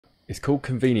It's called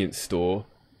Convenience Store.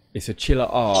 It's a Chilla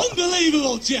Art.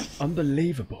 Unbelievable, Jeff!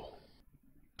 Unbelievable.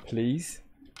 Please?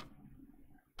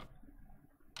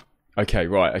 Okay,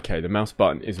 right, okay. The mouse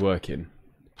button is working.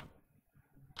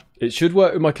 It should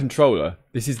work with my controller.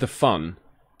 This is the fun.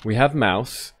 We have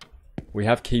mouse. We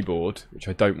have keyboard, which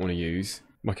I don't want to use.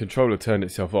 My controller turned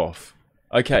itself off.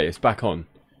 Okay, it's back on.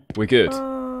 We're good.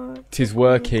 Tis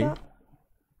working.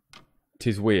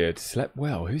 Tis weird. Slept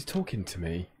well. Who's talking to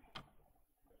me?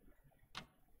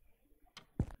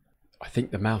 I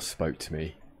think the mouse spoke to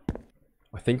me.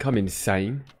 I think I'm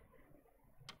insane.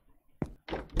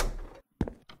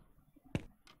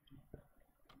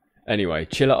 Anyway,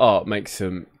 Chilla Art makes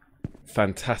some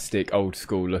fantastic old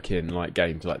school looking like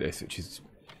games like this, which is,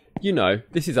 you know,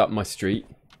 this is up my street.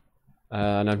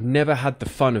 And I've never had the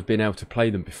fun of being able to play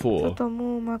them before.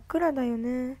 Oh,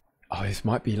 this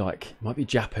might be like, might be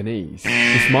Japanese.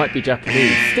 This might be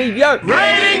Japanese. Steve, yo!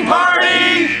 Raiding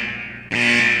party!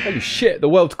 Holy shit, the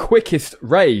world's quickest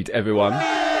raid, everyone.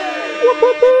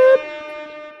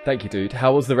 Thank you, dude.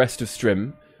 How was the rest of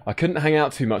stream? I couldn't hang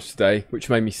out too much today, which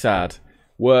made me sad.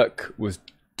 Work was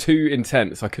too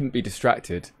intense. I couldn't be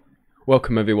distracted.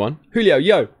 Welcome, everyone. Julio,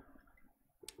 yo.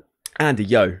 Andy,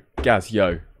 yo. Gaz,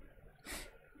 yo.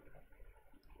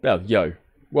 Bell, yo.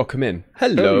 Welcome in.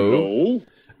 Hello.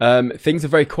 Things are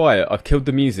very quiet. I've killed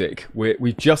the music.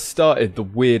 We've just started the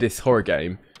weirdest horror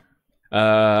game.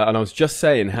 And I was just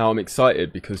saying how I'm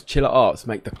excited because Chilla Arts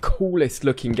make the coolest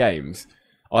looking games.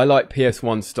 I like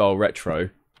PS1 style retro,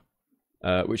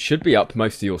 which should be up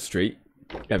most of your street.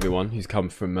 Everyone who's come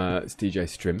from it's DJ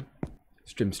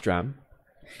Stram.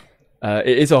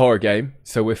 It is a horror game,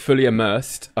 so we're fully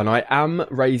immersed, and I am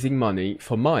raising money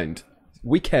for Mind.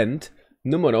 Weekend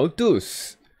numero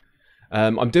dos.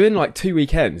 I'm doing like 2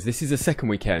 weekends. This is the second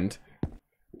weekend.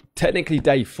 Technically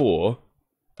day 4,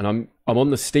 and I'm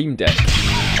on the Steam Deck.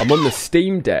 I'm on the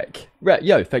Steam Deck.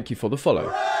 Yo, thank you for the follow.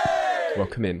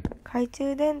 Welcome in. Gotta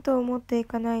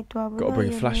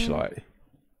bring a flashlight.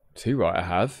 2 right, I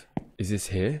have. Is this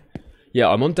here? Yeah,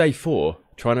 I'm on day 4,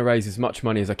 trying to raise as much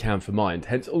money as I can for Mind.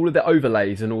 Hence all of the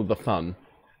overlays and all the fun.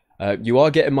 You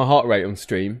are getting my heart rate on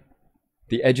stream.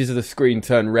 The edges of the screen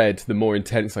turn red the more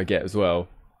intense I get as well.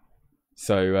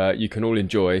 So you can all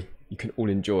enjoy. You can all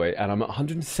enjoy. And I'm at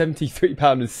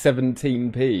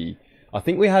 £173.17p. I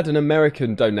think we had an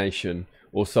American donation,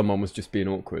 or someone was just being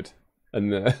awkward.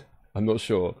 And I'm not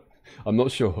sure. I'm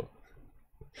not sure.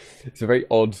 It's a very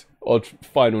odd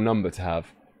final number to have.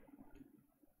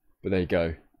 But there you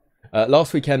go.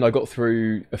 Last weekend I got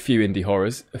through a few indie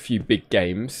horrors, a few big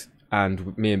games,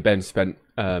 and me and Ben spent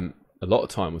a lot of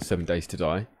time on 7 Days to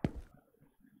Die.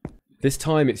 This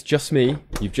time it's just me.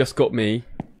 You've just got me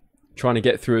trying to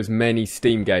get through as many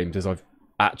Steam games as I've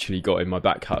actually got in my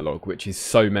back catalogue, which is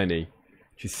so many.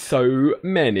 Which is so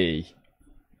many.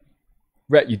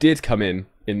 Rhett, you did come in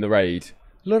the raid.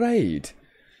 The raid.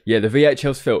 Yeah, the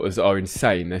VHS filters are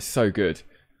insane. They're so good.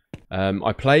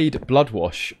 I played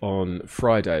Bloodwash on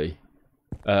Friday,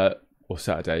 or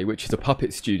Saturday, which is a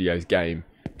Puppet Studios game.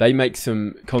 They make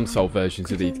some console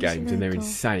versions of these games and they're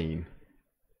insane.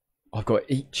 I've got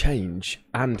to eat, change,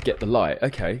 and get the light.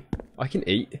 Okay, I can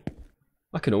eat.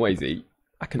 I can always eat.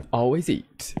 I can always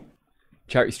eat.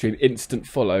 Charity stream, instant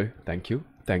follow. Thank you,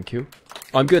 thank you.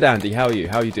 I'm good, Andy. How are you?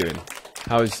 How are you doing?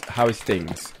 How is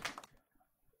things?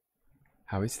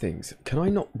 How is things? Can I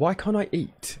not? Why can't I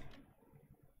eat?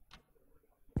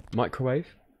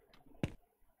 Microwave?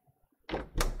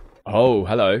 Oh,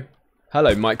 hello.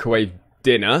 Hello, microwave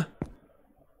dinner.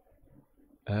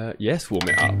 Yes, warm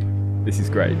it up. This is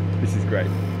great. This is great.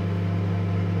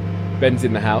 Ben's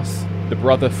in the house. The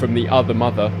brother from the other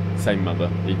mother. Same mother,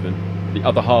 even. The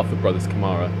other half of Brothers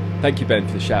Kamara. Thank you, Ben,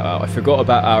 for the shout-out. I forgot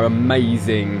about our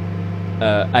amazing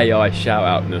AI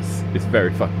shout-outness. It's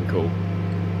very fucking cool.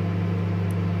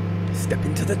 Step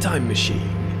into the time machine.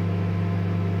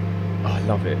 Oh, I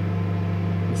love it.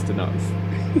 Mr. Nuts.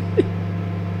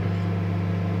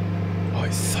 Oh,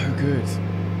 it's so good.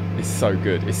 It's so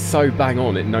good. It's so bang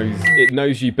on. It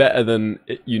knows you better than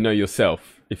you know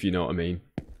yourself, if you know what I mean.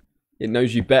 It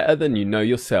knows you better than you know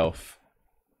yourself.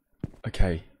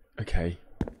 Okay, okay.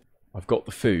 I've got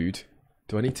the food.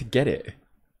 Do I need to get it?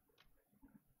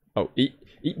 Oh, eat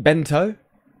bento?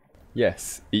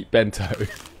 Yes, eat bento.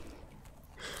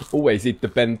 Always eat the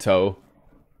bento.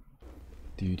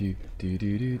 Do.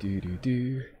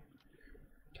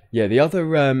 Yeah, the other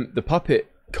the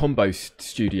Puppet Combo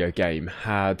Studio game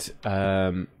had it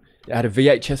had a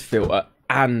VHS filter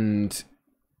and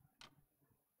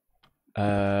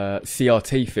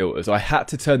CRT filters. I had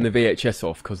to turn the VHS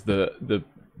off because the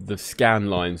scan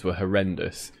lines were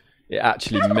horrendous. It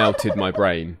actually melted my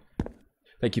brain.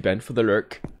 Thank you, Ben, for the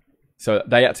lurk. So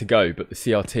they had to go, but the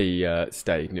CRT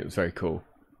stayed, and it was very cool.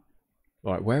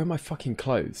 All right, where are my fucking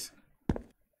clothes?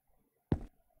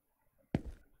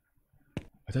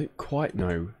 I don't quite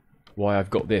know why I've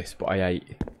got this, but I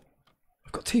ate.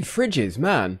 I've got 2 fridges,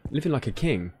 man. Living like a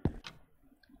king.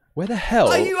 Where the hell?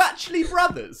 Are you actually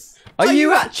brothers? Are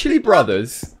you actually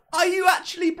brothers? Are you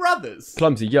actually brothers?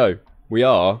 Clumsy, yo. We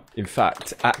are, in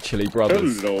fact, actually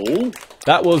brothers. Hello.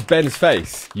 That was Ben's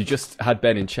face. You just had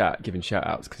Ben in chat giving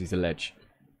shout-outs because he's a ledge.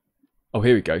 Oh,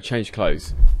 here we go. Change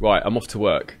clothes. Right, I'm off to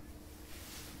work.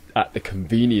 At the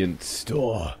convenience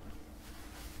store.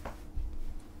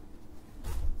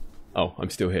 Oh, I'm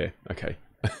still here. Okay.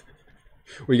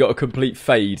 We got a complete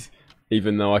fade,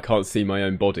 even though I can't see my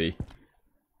own body.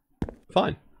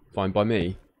 Fine. Fine by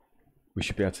me. We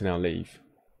should be able to now leave.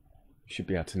 Should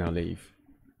be able to now leave.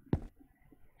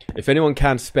 If anyone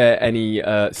can spare any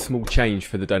small change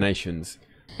for the donations,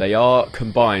 they are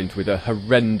combined with a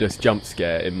horrendous jump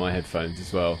scare in my headphones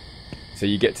as well. So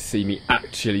you get to see me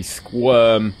actually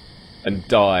squirm and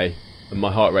die, and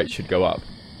my heart rate should go up.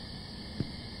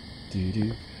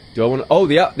 Do I want to... Oh,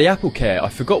 the Apple Care. I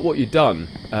forgot what you'd done.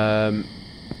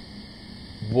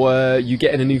 Were you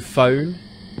getting a new phone?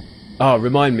 Oh,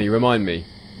 remind me.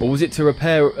 Or was it to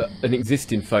repair an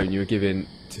existing phone you were giving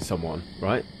to someone,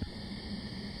 right?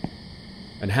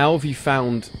 And how have you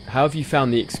found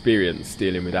the experience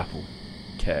dealing with Apple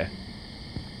Care?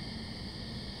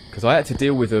 Because I had to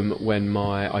deal with them when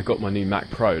I got my new Mac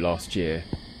Pro last year,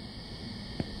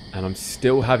 and I'm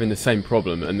still having the same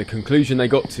problem. And the conclusion they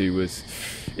got to was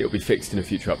it'll be fixed in a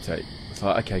future update. It's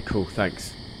like, okay, cool,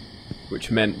 thanks. Which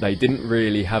meant they didn't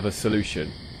really have a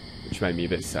solution, which made me a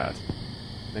bit sad.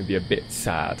 Maybe a bit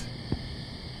sad.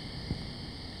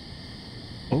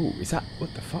 Oh, is that...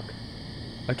 what the fuck?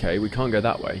 Okay, we can't go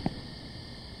that way.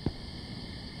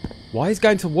 Why is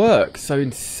going to work so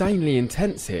insanely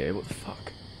intense here? What the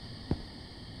fuck?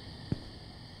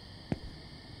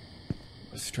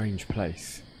 A strange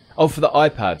place. Oh, for the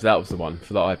iPad. That was the one.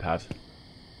 For the iPad.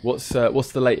 What's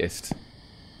the latest?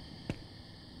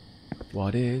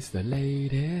 What is the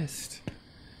latest?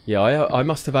 Yeah, I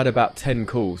must have had about 10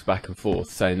 calls back and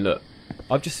forth saying, look,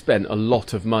 I've just spent a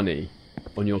lot of money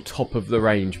on your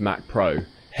top-of-the-range Mac Pro.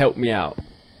 Help me out.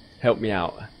 Help me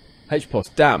out.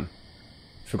 HPOS, damn.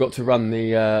 Forgot to run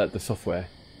the software.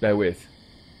 Bear with.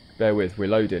 Bear with. We're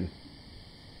loading.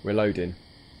 We're loading.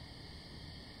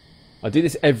 I do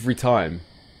this every time.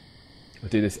 I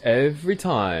do this every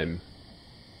time.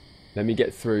 Let me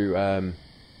get through...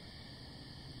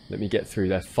 let me get through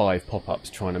their 5 pop-ups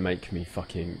trying to make me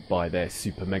fucking buy their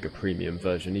super mega premium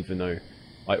version, even though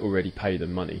I already pay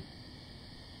them money.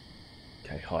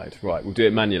 Okay, hide. Right, we'll do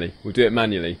it manually. We'll do it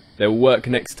manually. They'll work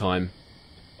next time.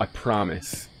 I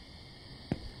promise.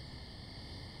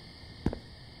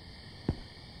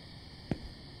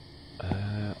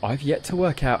 I've yet to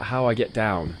work out how I get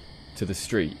down to the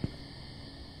street.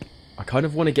 I kind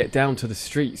of want to get down to the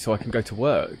street so I can go to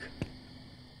work.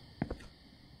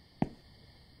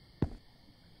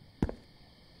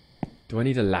 Do I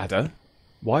need a ladder?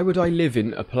 Why would I live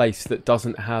in a place that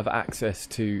doesn't have access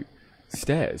to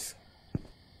stairs?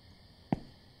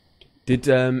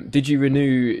 Did you renew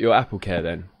your Apple Care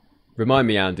then? Remind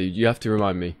me, Andy. You have to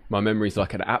remind me. My memory's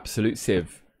like an absolute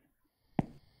sieve.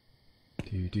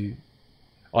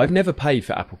 I've never paid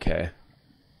for Apple Care.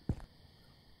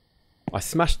 I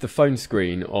smashed the phone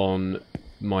screen on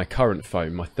my current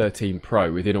phone, my 13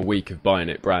 Pro, within a week of buying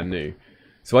it brand new.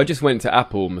 So I just went to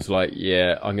Apple and was like,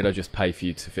 yeah, I'm going to just pay for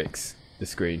you to fix the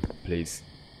screen, please.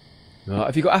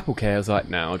 Have you got Apple Care? I was like,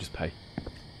 nah, I'll just pay.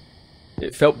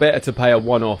 It felt better to pay a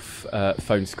one-off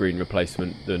phone screen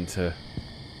replacement than to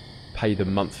pay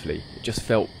them monthly. It just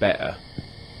felt better.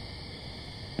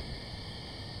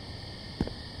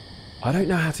 I don't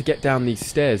know how to get down these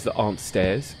stairs that aren't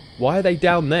stairs. Why are they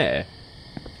down there?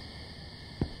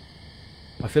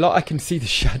 I feel like I can see the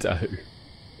shadow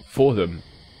for them.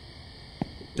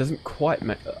 It doesn't quite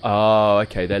make... Oh,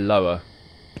 okay, they're lower.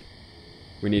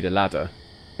 We need a ladder.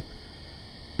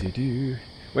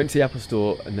 Went to the Apple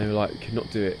Store and they were like, cannot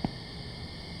do it.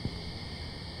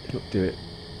 Cannot do it.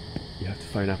 You have to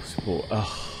phone Apple support.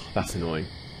 Oh, that's annoying.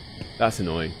 That's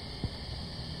annoying.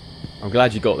 I'm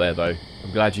glad you got there though.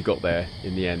 I'm glad you got there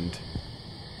in the end.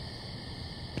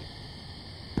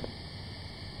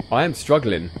 I am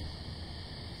struggling.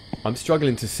 I'm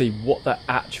struggling to see what the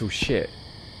actual shit.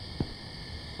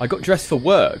 I got dressed for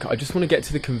work. I just want to get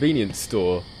to the convenience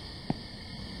store.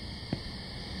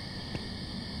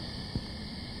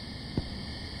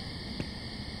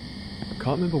 I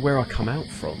can't remember where I come out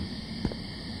from.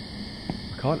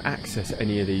 I can't access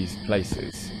any of these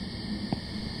places.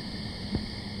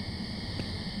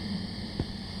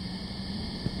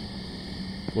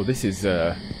 Well, this is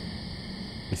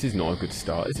not a good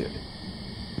start, is it?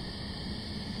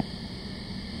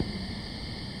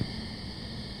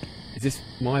 Is this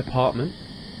my apartment?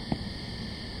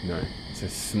 No, it's a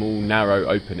small, narrow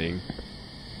opening.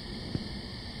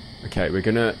 Okay, we're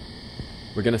gonna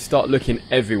start looking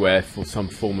everywhere for some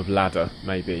form of ladder,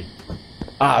 maybe.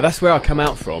 Ah, that's where I come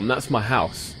out from. That's my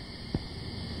house.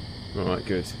 Alright,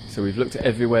 good. So we've looked at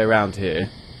everywhere around here.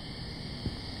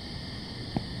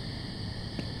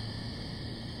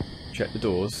 Check the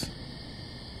doors.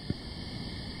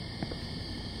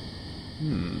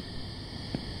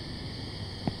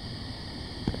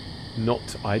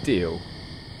 Not ideal.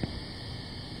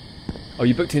 Oh,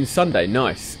 you booked in Sunday?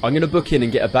 Nice. I'm going to book in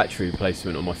and get a battery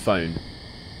replacement on my phone.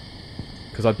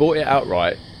 Because I bought it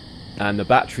outright, and the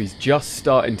battery's just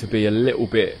starting to be a little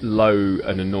bit low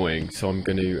and annoying. So I'm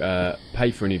going to pay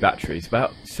for a new battery. It's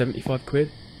about 75 quid.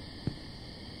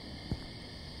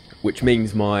 Which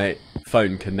means my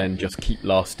phone can then just keep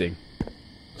lasting.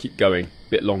 Keep going a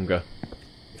bit longer.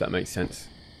 If that makes sense.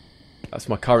 That's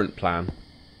my current plan.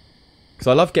 Because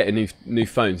I love getting new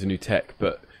phones and new tech.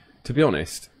 But to be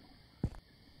honest,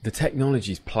 the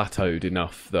technology's plateaued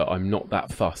enough that I'm not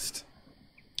that fussed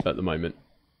at the moment.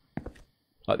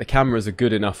 Like, the cameras are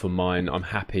good enough on mine. I'm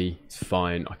happy. It's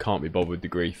fine. I can't be bothered with the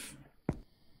grief.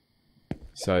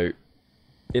 So,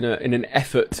 in an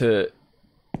effort to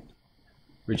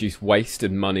reduce waste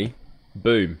and money,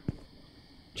 boom,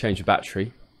 change the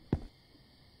battery.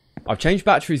 I've changed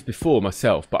batteries before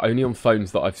myself, but only on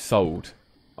phones that I've sold.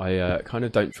 I kind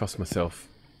of don't trust myself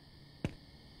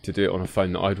to do it on a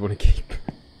phone that I'd want to keep.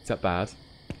 Is that bad?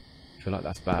 I feel like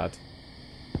that's bad.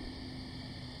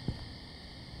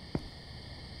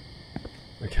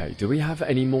 Okay, do we have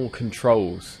any more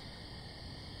controls?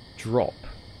 Drop.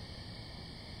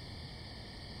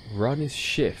 Run is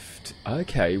shift.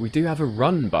 Okay, we do have a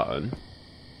run button.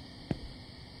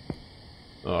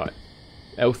 Alright.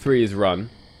 L3 is run.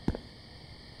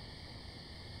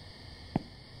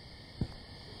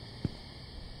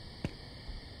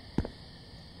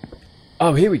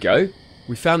 Oh, here we go.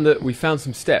 We found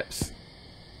some steps.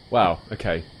 Wow,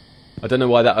 okay. I don't know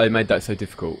why I made that so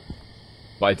difficult.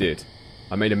 But I did.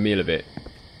 I made a meal of it.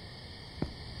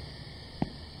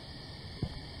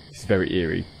 It's very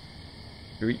eerie.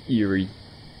 Very eerie.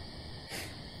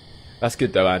 That's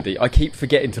good though, Andy. I keep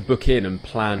forgetting to book in and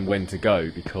plan when to go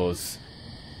because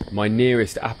my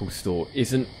nearest Apple store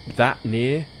isn't that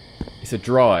near. It's a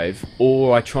drive,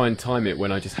 or I try and time it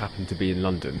when I just happen to be in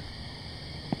London.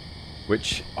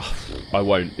 Which I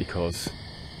won't because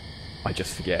I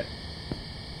just forget.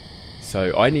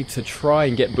 So I need to try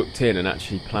and get booked in and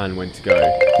actually plan when to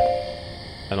go.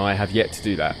 And I have yet to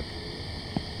do that.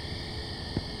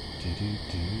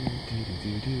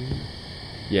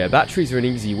 Yeah, batteries are an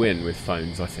easy win with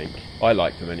phones, I think. I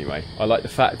like them anyway. I like the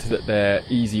fact that they're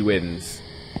easy wins.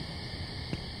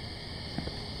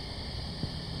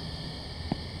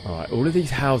 Alright, all of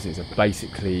these houses are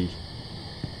basically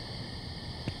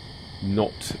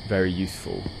not very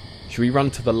useful. Should we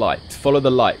run to the light? Follow the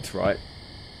light, right?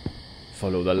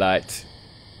 Follow the light.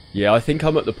 Yeah, I think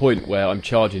I'm at the point where I'm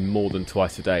charging more than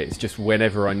twice a day. It's just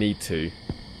whenever I need to,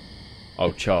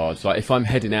 I'll charge. Like, if I'm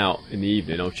heading out in the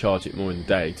evening, I'll charge it more in the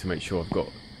day to make sure I've got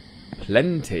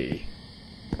plenty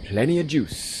of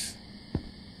juice.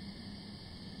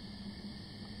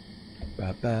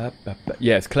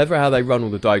 Yeah, it's clever how they run all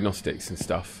the diagnostics and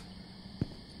stuff.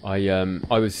 I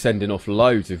was sending off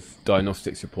loads of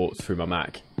diagnostics reports through my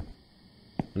Mac.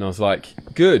 And I was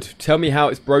like, good, tell me how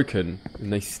it's broken.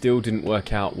 And they still didn't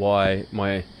work out why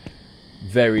my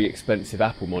very expensive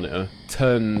Apple monitor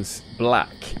turns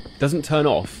black. Doesn't turn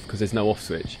off, because there's no off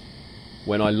switch,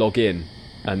 when I log in.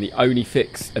 And the only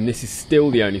fix, and this is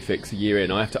still the only fix a year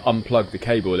in, I have to unplug the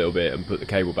cable a little bit and put the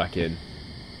cable back in.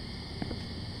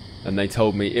 And they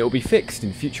told me it'll be fixed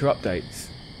in future updates.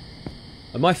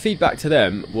 And my feedback to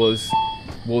them was,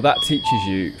 well, that teaches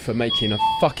you for making a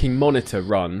fucking monitor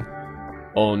run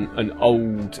on an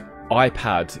old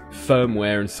iPad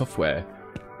firmware and software.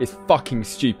 It's fucking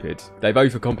stupid. They've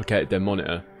overcomplicated their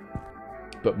monitor.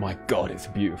 But my god, it's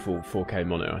a beautiful 4K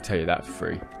monitor, I'll tell you that for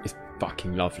free. It's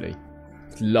fucking lovely.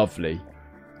 It's lovely.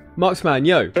 Marksman,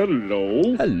 yo.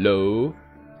 Hello. Hello.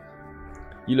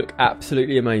 You look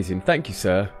absolutely amazing. Thank you,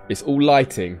 sir. It's all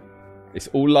lighting. It's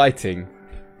all lighting.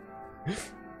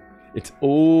 It's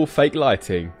all fake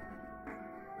lighting.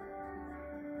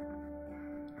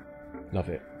 Love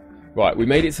it. Right, we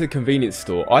made it to the convenience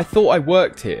store. I thought I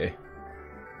worked here.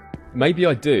 Maybe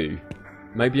I do.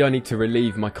 Maybe I need to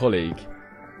relieve my colleague.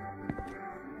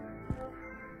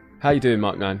 How you doing,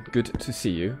 Markman? Good to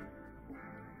see you.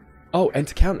 Oh,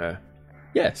 enter counter.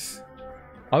 Yes.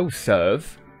 I will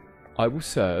serve. I will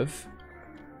serve.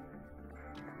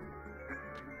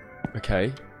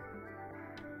 Okay.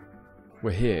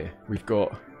 We're here. We've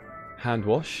got hand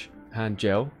wash, hand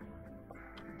gel.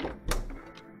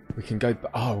 We can go...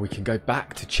 Oh, we can go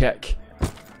back to check.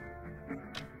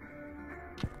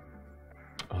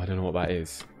 Oh, I don't know what that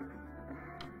is.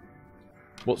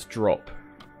 What's drop?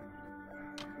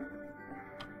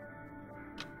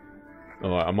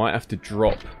 Alright, I might have to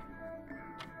drop.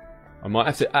 I might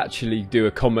have to actually do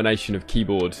a combination of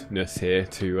keyboardness here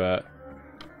to...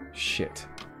 Shit.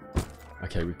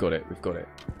 Okay, we've got it. We've got it.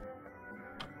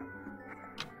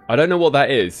 I don't know what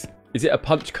that is. Is it a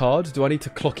punch card? Do I need to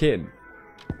clock in?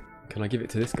 Can I give it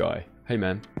to this guy? Hey,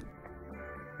 man.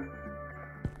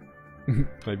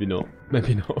 Maybe not.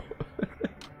 Maybe not.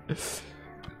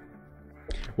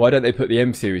 Why don't they put the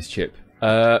M series chip?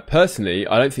 Personally,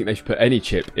 I don't think they should put any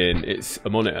chip in. It's a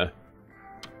monitor.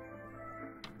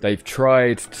 They've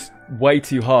tried way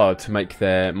too hard to make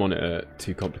their monitor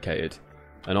too complicated.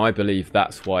 And I believe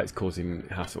that's why it's causing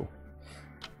hassle.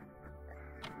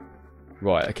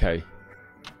 Right, okay.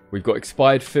 We've got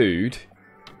expired food.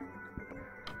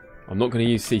 I'm not going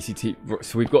to use CCTV.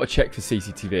 So we've got to check for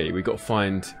CCTV. We've got to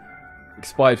find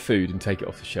expired food and take it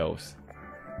off the shelves.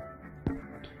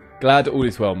 Glad all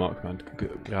is well, Markman.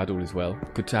 Glad all is well.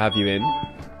 Good to have you in.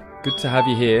 Good to have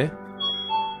you here.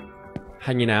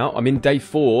 Hanging out. I'm in day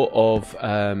 4 of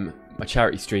my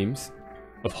charity streams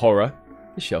of horror.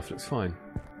 This shelf looks fine.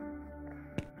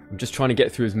 I'm just trying to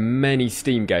get through as many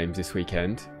Steam games this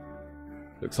weekend.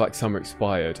 Looks like some are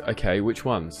expired. Okay, which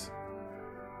ones?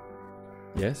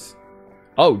 Yes.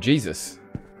 Oh, Jesus.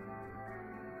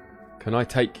 Can I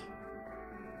take...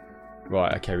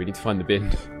 Right, okay, we need to find the bin.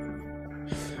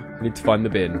 We need to find the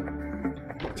bin.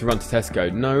 To run to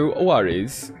Tesco. No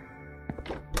worries.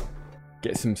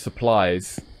 Get some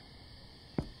supplies.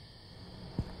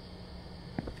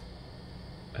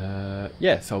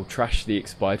 Yes, I'll trash the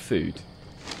expired food.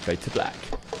 Fade to black.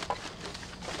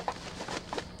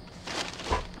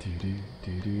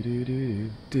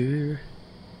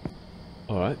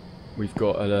 Alright, we've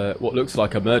got what looks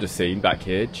like a murder scene back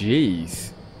here.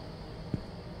 Jeez.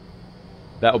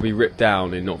 That'll be ripped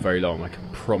down in not very long, I can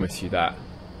promise you that.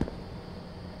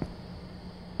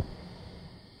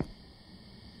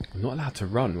 I'm not allowed to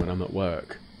run when I'm at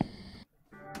work.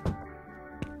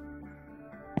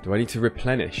 Do I need to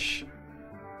replenish?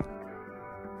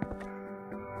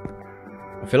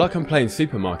 I feel like I'm playing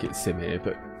Supermarket Sim here,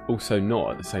 but also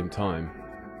not at the same time.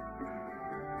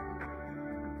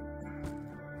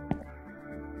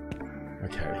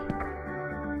 Okay.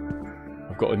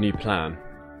 I've got a new plan.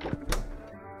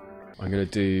 I'm going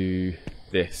to do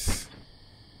this.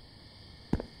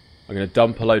 I'm going to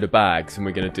dump a load of bags and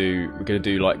we're going to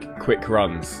do like quick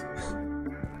runs.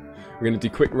 We're going to do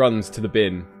quick runs to the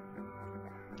bin.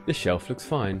 This shelf looks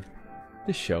fine.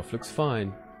 This shelf looks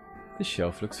fine. This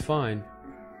shelf looks fine.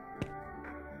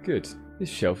 Good. This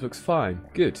shelf looks fine.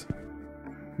 Good.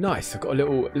 Nice. I've got a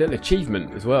little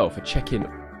achievement as well for checking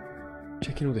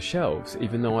all the shelves,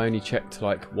 even though I only checked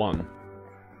like one.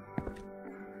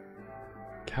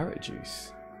 Carrot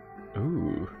juice.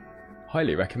 Ooh.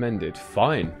 Highly recommended.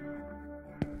 Fine.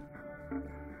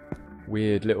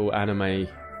 Weird little anime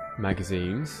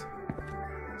magazines.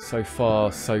 So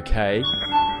far, so okay.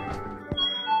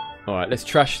 Alright, let's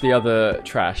trash the other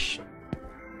trash.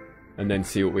 And then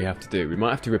see what we have to do. We might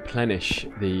have to replenish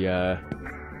the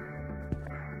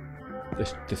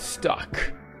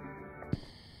stuck.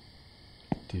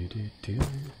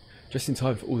 Just in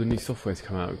time for all the new software to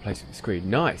come out and replace with the screen.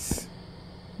 Nice.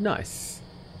 Nice.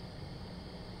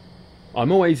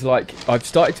 I'm always like... I've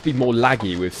started to be more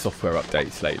laggy with software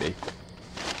updates lately.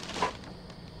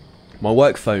 My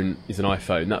work phone is an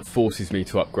iPhone. That forces me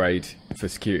to upgrade for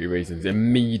security reasons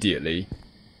immediately.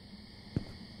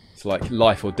 It's like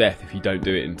life or death if you don't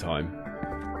do it in time.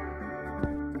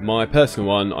 My personal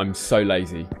one, I'm so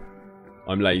lazy.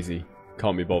 I'm lazy.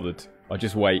 Can't be bothered. I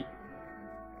just wait.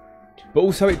 But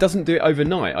also it doesn't do it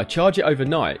overnight. I charge it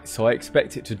overnight, so I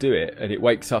expect it to do it. And it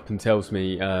wakes up and tells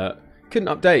me, couldn't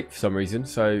update for some reason,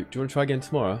 so do you want to try again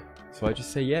tomorrow? So I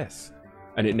just say yes.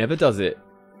 And it never does it.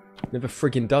 Never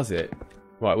friggin' does it.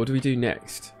 Right, what do we do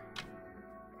next?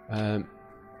 Right,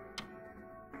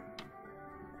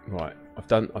 I've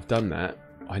done that.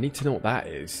 I need to know what that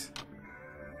is.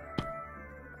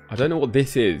 I don't know what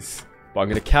this is, but I'm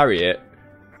going to carry it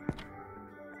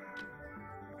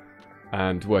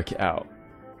and work it out.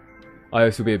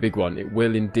 iOS will be a big one. It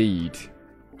will indeed.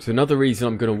 So another reason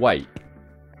I'm going to wait.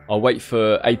 I'll wait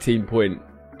for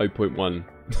 18.0.1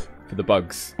 for the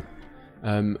bugs.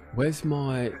 Where's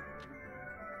my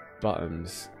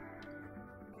buttons?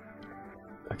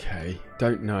 Okay,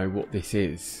 don't know what this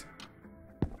is.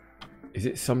 Is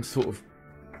it some sort of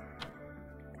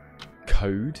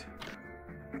code?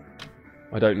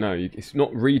 I don't know. It's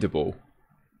not readable.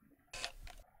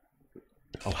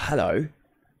 Oh, hello.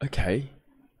 Okay.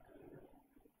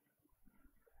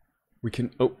 We can...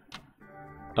 Oh.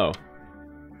 Oh.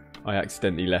 I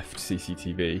accidentally left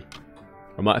CCTV.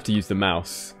 I might have to use the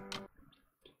mouse.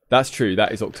 That's true.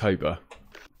 That is October.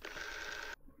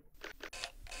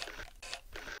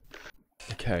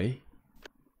 Okay.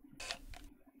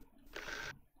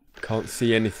 Can't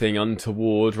see anything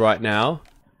untoward right now.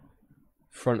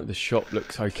 Front of the shop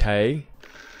looks okay.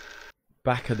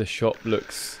 Back of the shop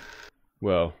looks,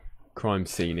 well, crime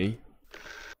scene-y.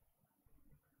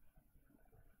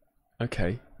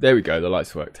 Okay, there we go. The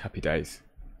lights worked. Happy days.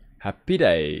 Happy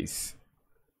days.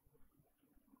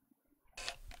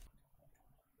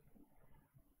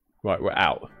 Right, we're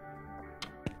out.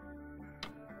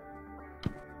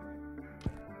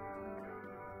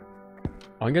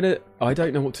 I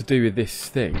don't know what to do with this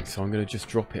thing, so I'm gonna just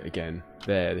drop it again.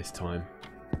 There, this time.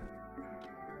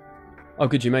 Oh,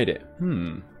 good, you made it.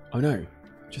 Oh no.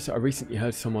 Just that I recently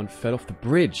heard someone fell off the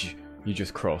bridge you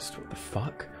just crossed. What the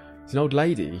fuck? It's an old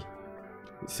lady.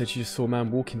 It said she just saw a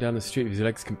man walking down the street with his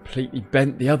legs completely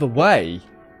bent the other way.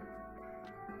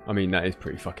 I mean, that is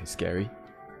pretty fucking scary.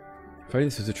 If only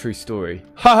this was a true story.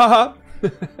 Ha ha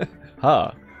ha!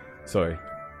 Ha! Sorry.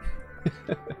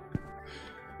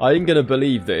 I ain't gonna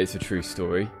believe that it's a true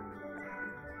story.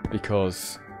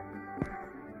 Because,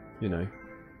 you know.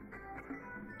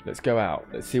 Let's go out.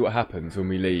 Let's see what happens when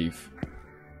we leave.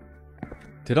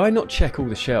 Did I not check all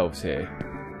the shelves here?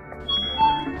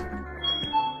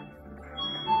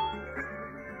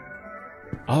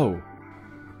 Oh.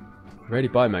 I rarely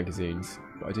buy magazines,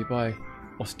 but I do buy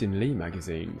Austin Lee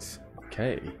magazines.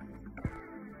 Okay.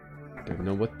 Don't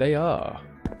know what they are.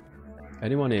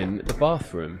 Anyone in the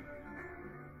bathroom?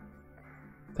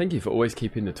 Thank you for always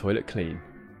keeping the toilet clean.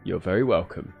 You're very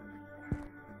welcome.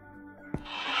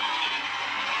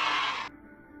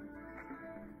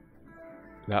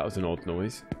 That was an odd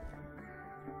noise.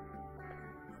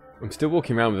 I'm still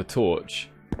walking around with a torch.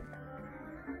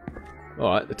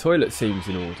 Alright, the toilet seems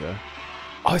in order.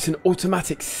 Oh, it's an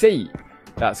automatic seat!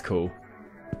 That's cool.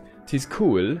 Tis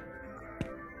cool.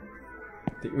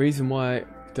 The reason why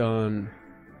I've done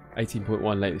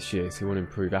 18.1 late this year, so you want to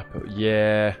improve Apple.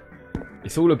 Yeah.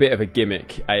 It's all a bit of a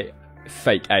gimmick.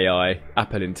 Fake AI.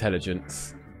 Apple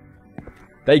Intelligence.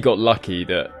 They got lucky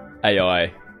that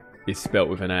AI is spelt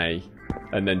with an A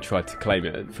and then tried to claim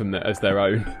it as their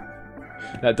own.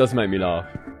 That does make me laugh.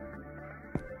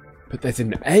 But there's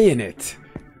an A in it.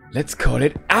 Let's call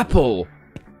it Apple.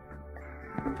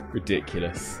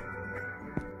 Ridiculous.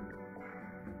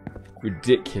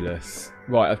 Ridiculous.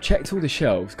 Right, I've checked all the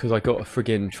shelves because I got a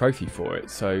friggin' trophy for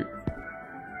it. So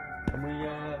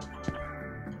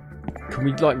can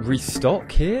we like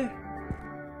restock here?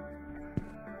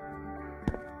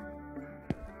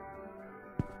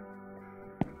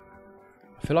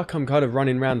 I feel like I'm kind of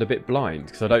running around a bit blind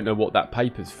because I don't know what that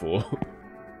paper's for.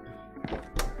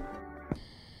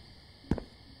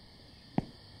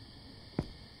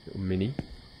 Little mini.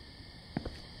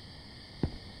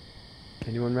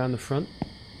 Anyone round the front?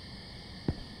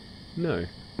 No.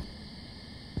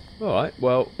 Alright,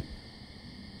 well,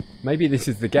 maybe this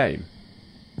is the game.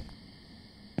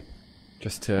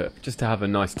 Just to have a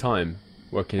nice time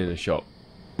working in a shop.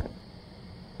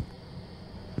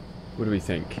 What do we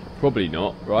think? Probably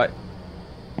not, right?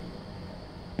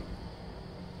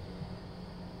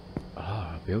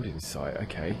 Ah, building site,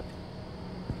 okay.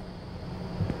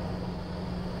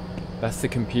 That's the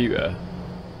computer.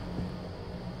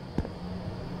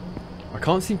 I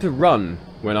can't seem to run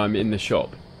when I'm in the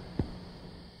shop,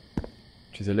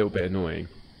 which is a little bit annoying.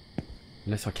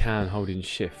 Unless I can hold in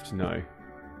shift, no.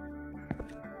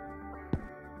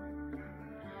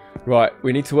 Right,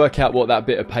 we need to work out what that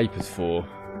bit of paper's for.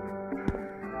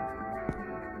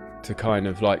 To kind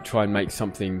of like try and make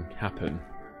something happen.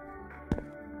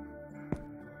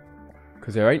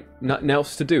 Because there ain't nothing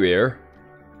else to do here.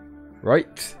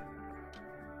 Right?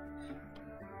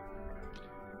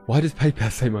 Why does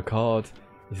PayPal say my card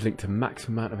is linked to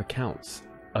maximum amount of accounts?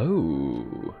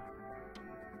 Oh.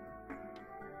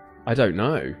 I don't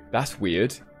know. That's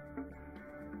weird.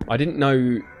 I didn't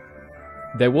know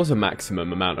there was a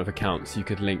maximum amount of accounts you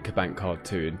could link a bank card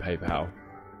to in PayPal.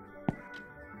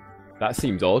 That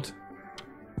seems odd.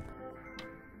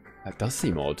 That does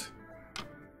seem odd.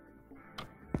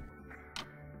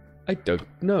 I don't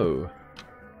know.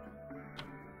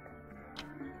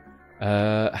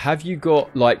 Have you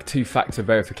got like two-factor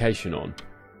verification on?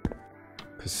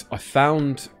 Because I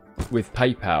found with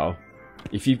PayPal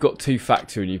if you've got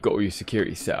two-factor and you've got all your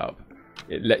security set up,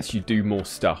 it lets you do more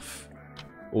stuff.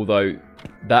 Although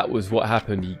that was what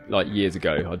happened like years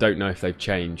ago. I don't know if they've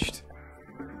changed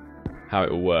how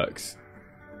it all works.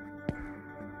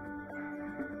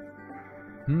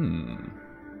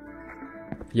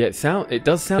 Yeah, it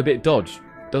does sound a bit dodged,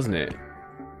 doesn't it?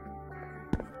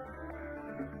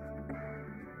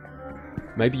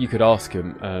 Maybe you could ask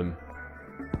them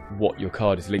what your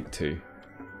card is linked to.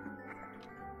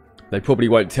 They probably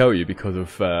won't tell you because of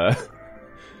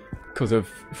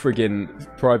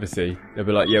friggin' privacy. They'll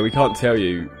be like, yeah, we can't tell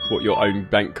you what your own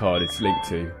bank card is linked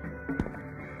to.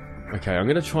 Okay, I'm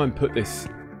going to try and put this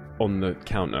on the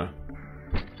counter.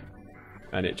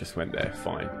 And it just went there,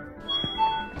 fine.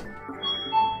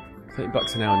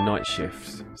 $30 an hour night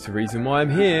shift. It's the reason why I'm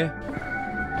here.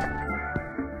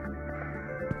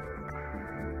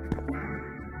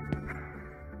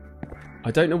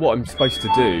 I don't know what I'm supposed to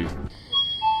do.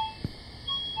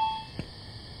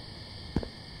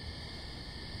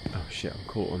 Oh shit, I'm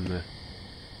caught on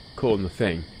the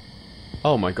thing.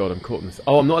 Oh my god, I'm caught on this.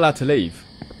 Oh, I'm not allowed to leave.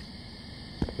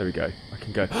 There we go. I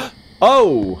can go.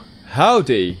 Oh!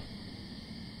 Howdy!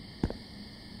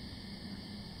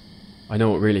 I know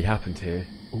what really happened here.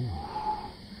 Ooh.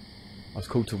 I was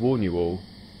called to warn you all.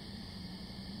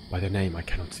 By the name I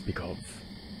cannot speak of.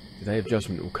 The day of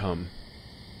judgment will come.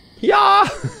 Yeah!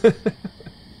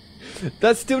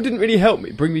 That still didn't really help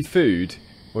me. Bring me food,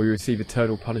 or you receive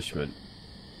eternal punishment.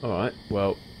 Alright,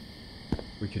 well,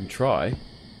 we can try.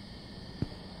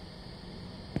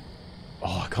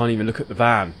 Oh, I can't even look at the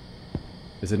van.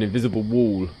 There's an invisible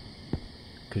wall.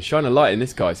 Can shine a light in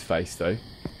this guy's face, though.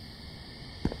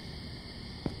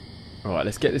 Alright,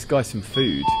 let's get this guy some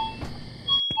food.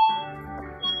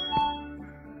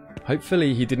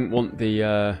 Hopefully he didn't want the...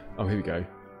 Oh, here we go.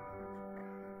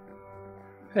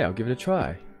 Hey, I'll give it a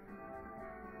try.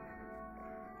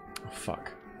 Oh,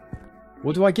 fuck.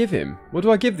 What do I give him? What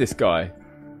do I give this guy?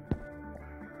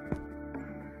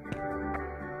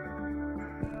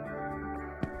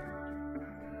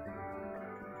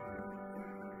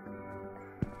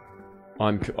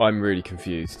 I'm really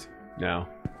confused now.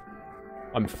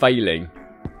 I'm failing.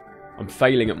 I'm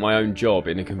failing at my own job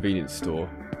in a convenience store.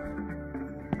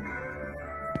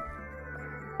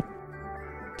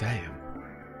 Damn.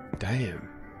 Damn.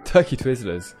 Turkey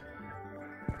Twizzlers.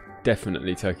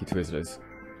 Definitely Turkey Twizzlers.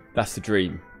 That's the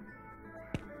dream.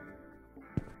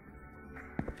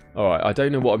 Alright, I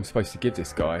don't know what I'm supposed to give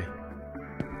this guy.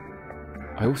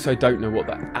 I also don't know what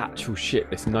the actual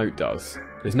shit this note does.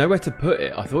 There's nowhere to put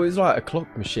it. I thought it was like a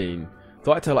clock machine. I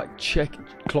thought I had to like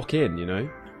clock in, you know?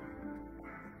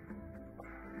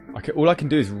 All I can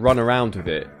do is run around with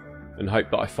it and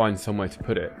hope that I find somewhere to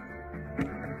put it.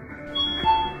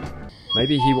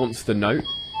 Maybe he wants the note?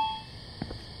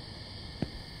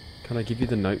 Can I give you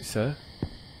the note, sir?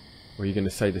 Or are you going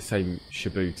to say the same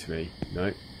shaboo to me?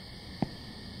 No?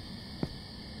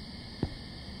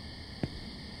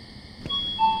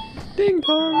 Ding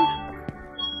dong!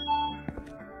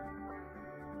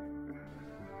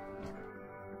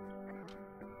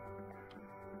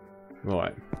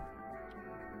 Right.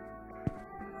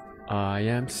 I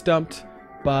am stumped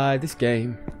by this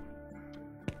game.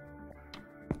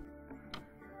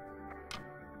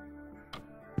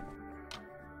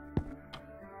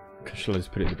 Shall I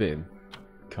just put it in the bin?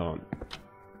 Can't.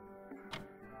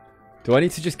 Do I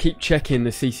need to just keep checking the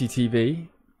CCTV?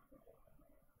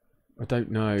 I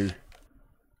don't know.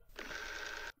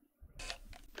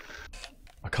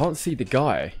 I can't see the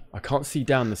guy. I can't see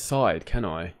down the side, can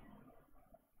I?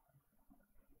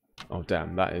 Oh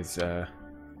damn, that is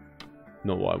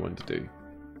not what I wanted to do.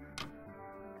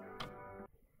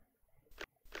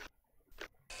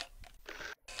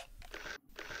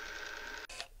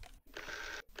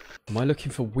 Am I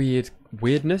looking for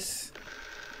weirdness?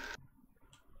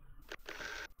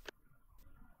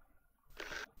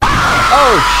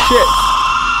 Oh shit!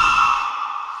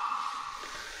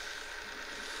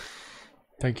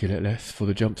 Thank you, Letless, for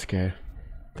the jump scare.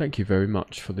 Thank you very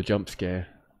much for the jump scare.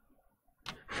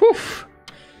 Whew!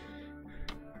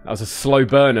 That was a slow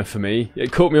burner for me.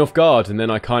 It caught me off guard and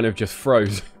then I kind of just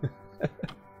froze.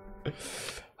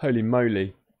 Holy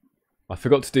moly. I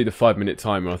forgot to do the 5-minute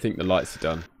timer. I think the lights are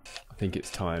done. I think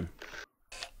it's time.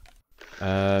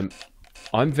 I'm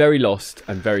very lost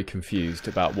and very confused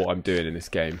about what I'm doing in this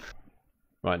game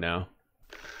right now.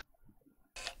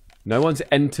 No one's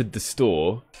entered the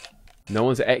store. No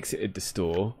one's exited the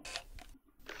store.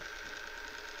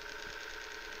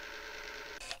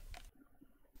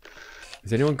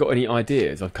 Has anyone got any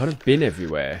ideas? I've kind of been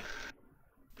everywhere.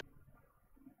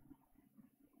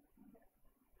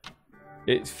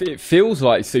 It feels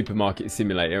like Supermarket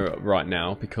Simulator right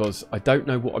now because I don't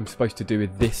know what I'm supposed to do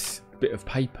with this bit of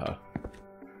paper.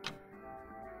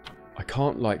 I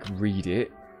can't, like, read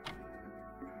it.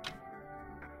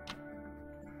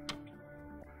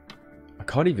 I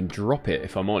can't even drop it,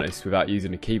 if I'm honest, without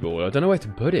using a keyboard. I don't know where to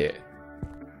put it.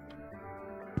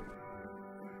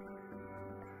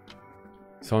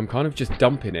 So I'm kind of just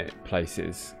dumping it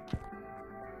places.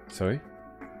 Sorry?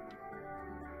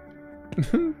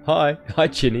 Hi. Hi,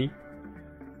 Chinny.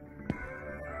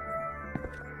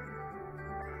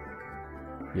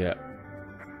 Yeah.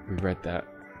 We read that.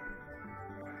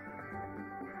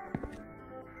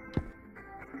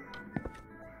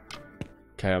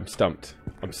 Okay, I'm stumped.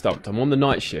 I'm stumped. I'm on the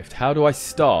night shift. How do I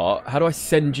start? How do I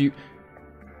send you...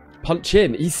 Punch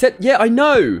in. He said... Yeah, I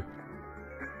know!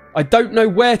 I don't know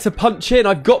where to punch in.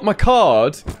 I've got my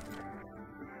card.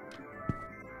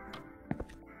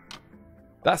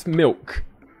 That's milk.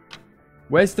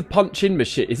 Where's the punch in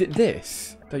machine? Is it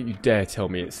this? Don't you dare tell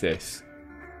me it's this.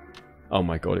 Oh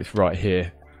my god, it's right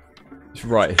here. It's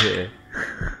right here.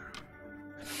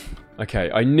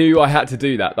 Okay, I knew I had to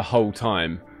do that the whole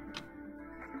time.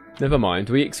 Never mind,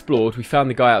 we explored. We found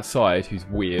the guy outside who's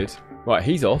weird. Right,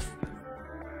 he's off.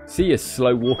 See you,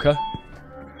 slow walker.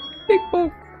 Big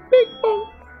ball. Big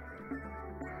ball.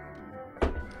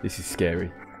 This is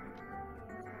scary.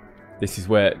 This is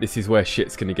where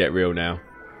shit's gonna get real now.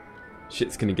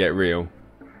 Shit's gonna get real.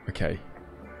 Okay.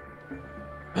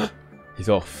 He's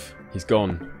off. He's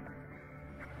gone.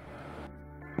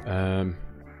 Don't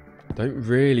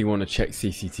really want to check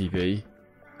CCTV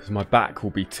because my back will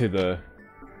be to the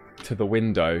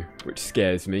window, which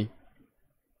scares me.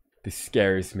 This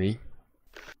scares me.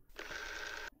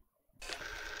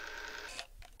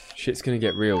 Shit's gonna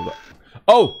get real.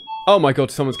 Oh! Oh my god,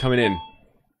 someone's coming in.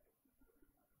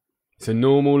 It's a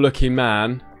normal looking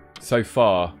man so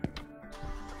far.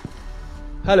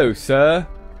 Hello, sir.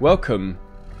 Welcome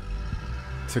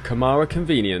to Kamara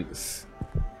Convenience.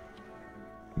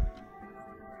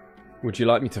 Would you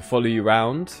like me to follow you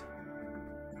round?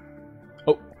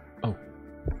 Oh, oh.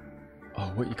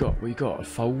 Oh, what you got? What you got? A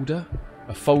folder?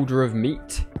 A folder of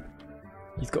meat?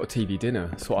 He's got a TV dinner.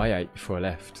 That's what I ate before I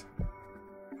left.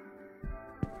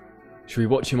 Should we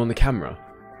watch him on the camera?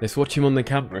 Let's watch him on the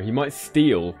camera. He might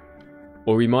steal.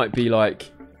 Or he might be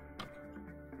like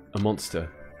a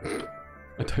monster.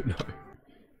 I don't know.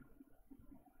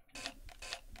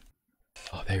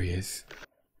 Oh, there he is.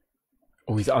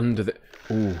 Oh, he's under the...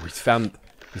 Oh, he's found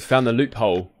the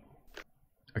loophole.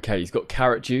 Okay, he's got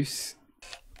carrot juice.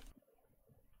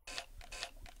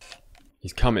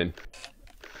 He's coming.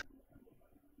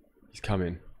 He's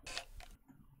coming.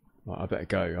 Right, I better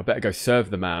go. I better go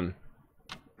serve the man.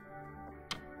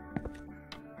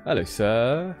 Hello,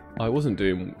 sir. I wasn't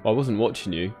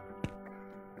watching you.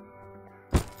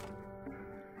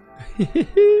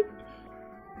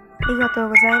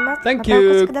 Thank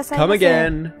you. Come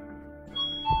again.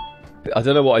 I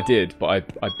don't know what I did, but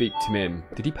I beeped him in.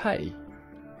 Did he pay?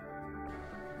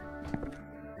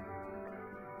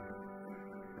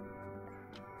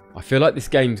 I feel like this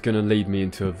game's going to lead me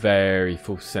into a very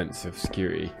false sense of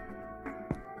security.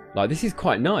 Like, this is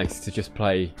quite nice to just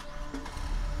play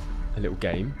a little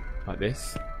game like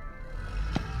this.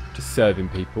 Just serving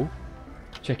people.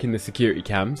 Checking the security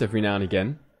cams every now and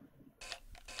again.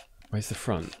 Where's the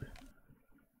front?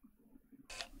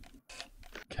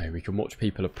 Okay, we can watch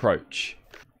people approach.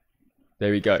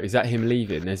 There we go. Is that him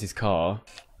leaving? There's his car.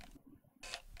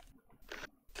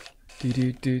 Do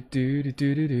do do do do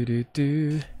do do do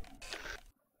do.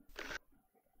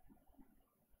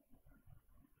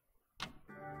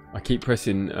 I keep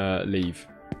pressing leave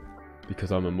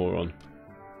because I'm a moron.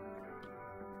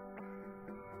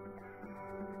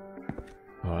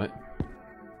 Alright.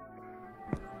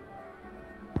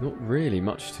 Not really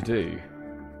much to do.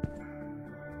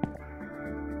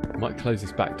 I might close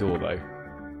this back door though.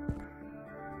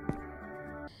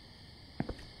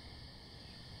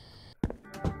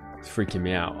 It's freaking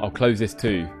me out. I'll close this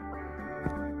too.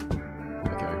 There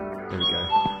we go. There we go.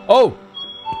 Oh!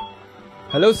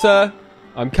 Hello, sir.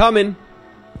 I'm coming.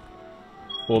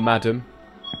 Or madam.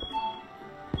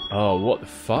 Oh, what the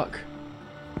fuck?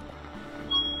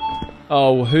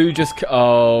 Oh, who just...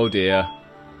 Oh, dear.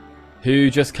 Who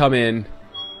just come in?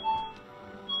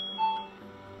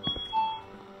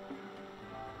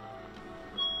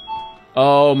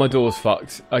 Oh, my door's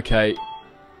fucked. Okay.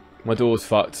 My door's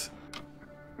fucked.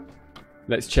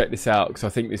 Let's check this out, because I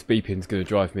think this beeping's going to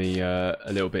drive me a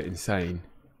little bit insane.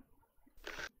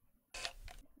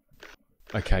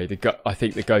 Okay, I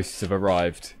think the ghosts have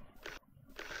arrived.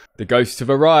 The ghosts have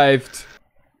arrived!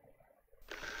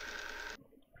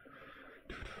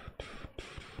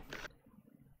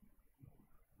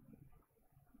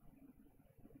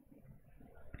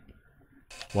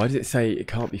 Why does it say it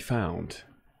can't be found?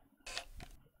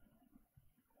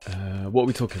 What are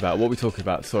we talking about? What are we talking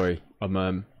about? Sorry, I'm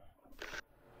on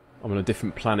a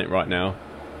different planet right now.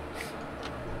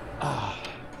 Ah.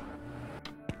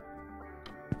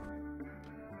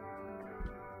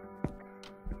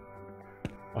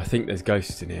 I think there's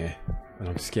ghosts in here, and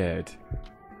I'm scared.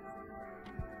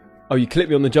 Oh, you clipped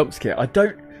me on the jump scare.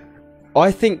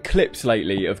 I think clips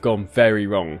lately have gone very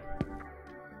wrong.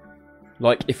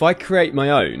 Like, if I create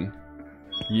my own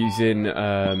using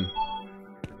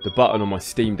the button on my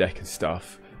Steam Deck and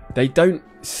stuff, they don't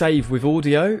save with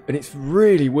audio, and it's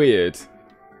really weird.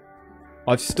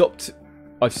 I've stopped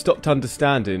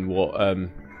understanding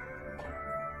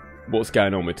what's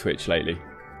going on with Twitch lately.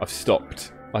 I've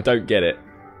stopped. I don't get it.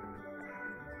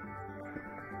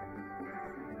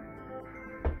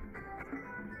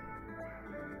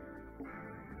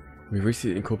 We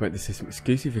recently incorporated the system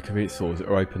exclusively for convenience stores that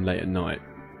are open late at night.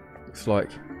 Looks like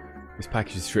this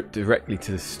package is shipped directly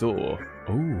to the store.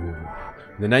 Ooh.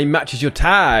 The name matches your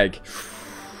tag!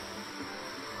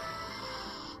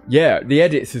 Yeah, the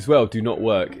edits as well do not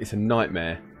work. It's a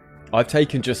nightmare. I've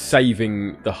taken just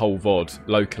saving the whole VOD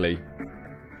locally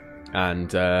and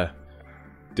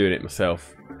doing it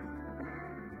myself.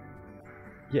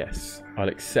 Yes, I'll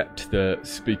accept the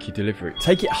spooky delivery.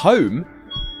 Take it home?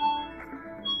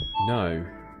 No.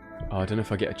 Oh, I don't know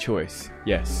if I get a choice.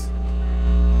 Yes.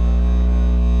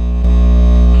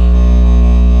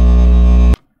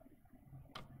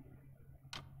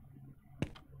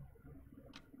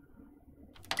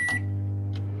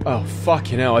 Oh,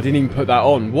 fucking hell. I didn't even put that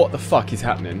on. What the fuck is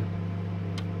happening?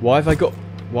 Why have I got...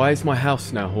 Why is my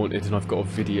house now haunted and I've got a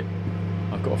video...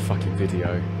 I've got a fucking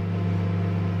video.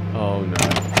 Oh, no.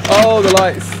 Oh, the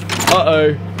lights!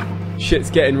 Uh-oh.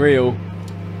 Shit's getting real.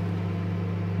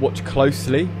 Watch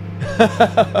closely.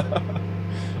 I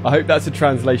hope that's a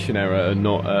translation error and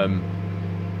not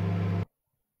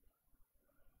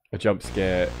a jump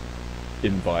scare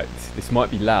invite. This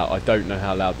might be loud. I don't know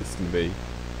how loud this is going to be.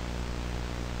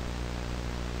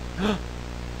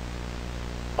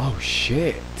 Oh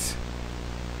shit.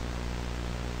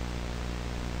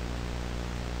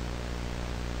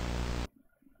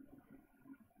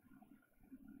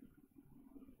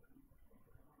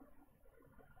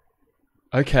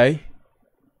 Okay.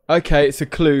 Okay, it's a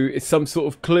clue. It's some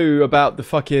sort of clue about the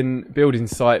fucking building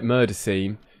site murder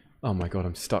scene. Oh my god,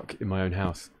 I'm stuck in my own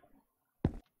house.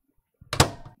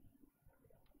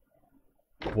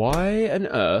 Why on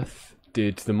earth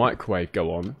did the microwave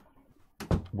go on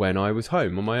when I was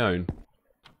home on my own?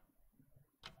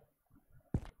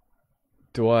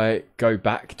 Do I go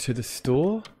back to the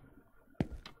store?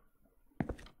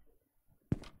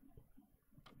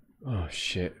 Oh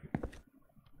shit.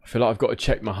 I feel like I've got to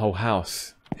check my whole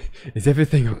house. Is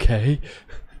everything okay?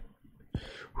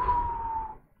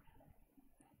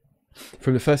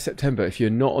 From the 1st September, if you're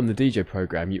not on the DJ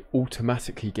program, you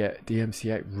automatically get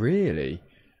DMCA. Really?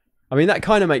 I mean, that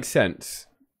kind of makes sense.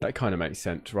 That kind of makes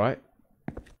sense, right?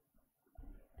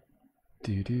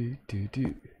 Do.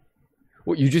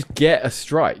 What, you just get a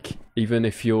strike, even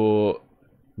if you're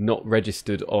not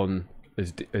registered on as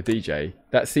a DJ?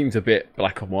 That seems a bit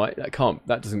black and white. That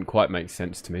doesn't quite make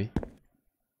sense to me.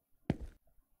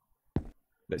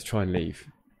 Let's try and leave.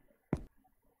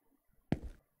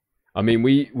 I mean,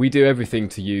 we do everything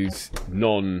to use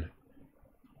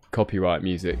non-copyright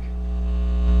music.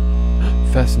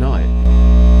 First night.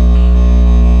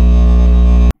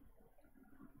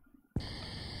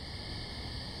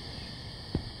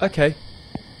 Okay.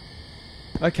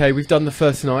 Okay, we've done the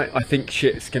first night. I think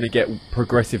shit's gonna get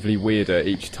progressively weirder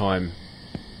each time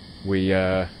we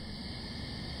go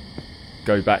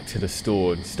back to the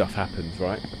store and stuff happens,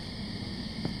 right?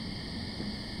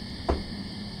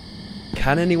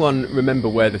 Can anyone remember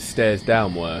where the stairs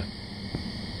down were?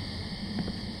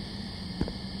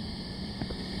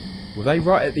 Were they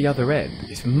right at the other end?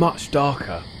 It's much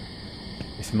darker.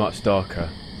 It's much darker.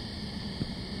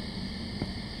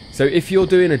 So if you're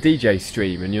doing a DJ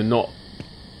stream and you're not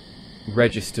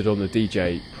registered on the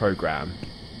DJ program,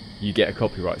 you get a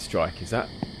copyright strike. Is that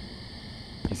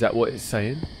what it's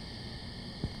saying?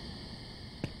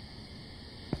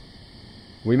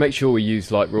 We make sure we use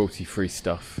like royalty-free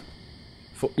stuff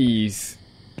for ease,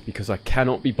 because I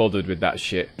cannot be bothered with that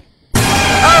shit.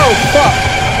 Oh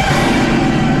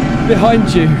fuck!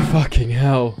 Behind you, fucking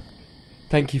hell!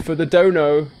 Thank you for the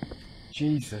dono.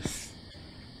 Jesus.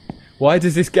 Why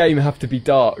does this game have to be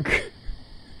dark?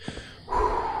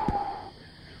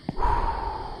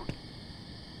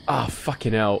 Ah,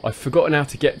 fucking hell. I've forgotten how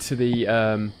to get to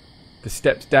the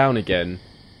steps down again.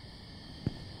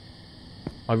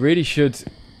 I really should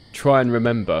try and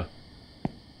remember.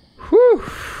 Whew.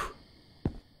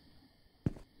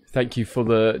 Thank you for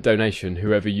the donation,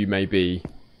 whoever you may be.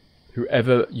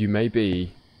 Whoever you may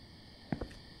be.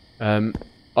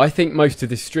 I think most of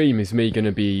this stream is me going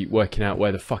to be working out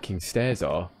where the fucking stairs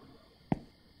are.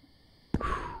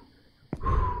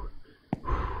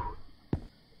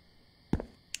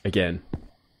 Again.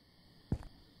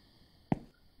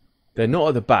 They're not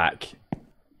at the back.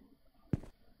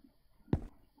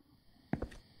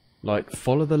 Like,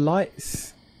 follow the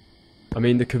lights? I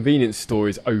mean, the convenience store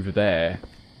is over there.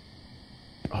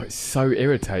 Oh, it's so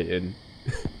irritating.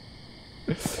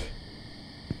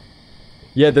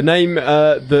 Yeah, the name,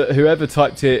 whoever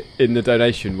typed it in the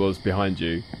donation was behind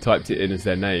you. Typed it in as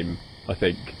their name, I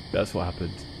think. That's what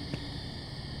happened.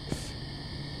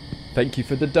 Thank you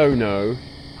for the dono.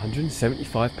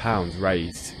 £175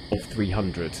 raised of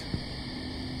 300.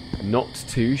 Not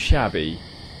too shabby.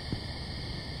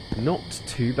 Not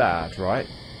too bad, right?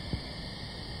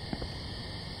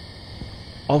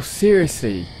 Oh,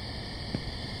 seriously.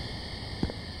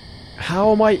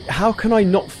 How can I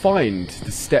not find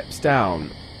the steps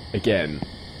down again?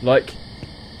 Like,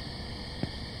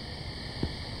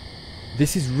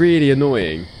 this is really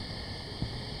annoying.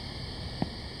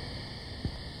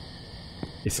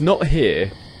 It's not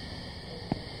here.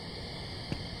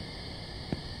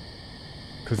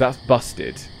 Because that's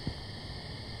busted.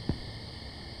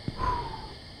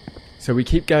 So we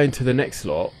keep going to the next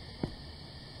lot.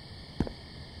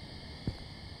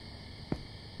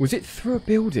 Was it through a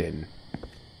building?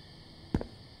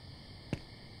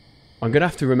 I'm going to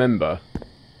have to remember.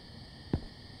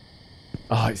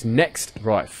 Oh, it's next.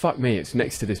 Right, fuck me. It's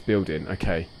next to this building.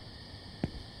 Okay.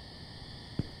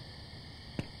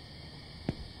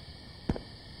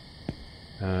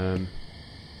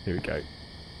 Here we go.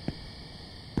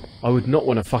 I would not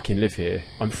want to fucking live here.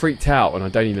 I'm freaked out and I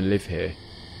don't even live here.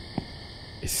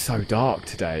 It's so dark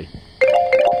today.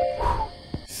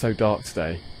 It's so dark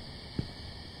today.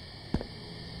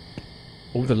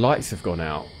 All the lights have gone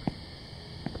out.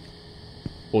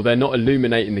 Or they're not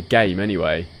illuminating the game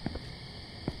anyway.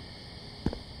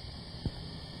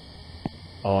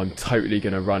 Oh, I'm totally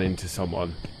going to run into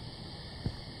someone.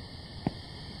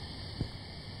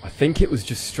 I think it was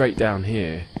just straight down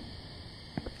here.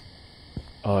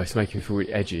 Oh, it's making me feel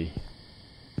really edgy.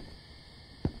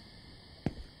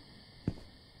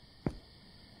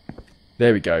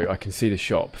 There we go. I can see the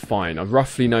shop. Fine. I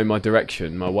roughly know my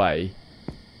direction, my way.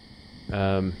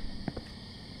 The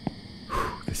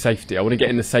safety. I want to get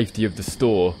in the safety of the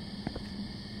store.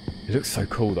 It looks so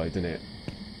cool though, doesn't it?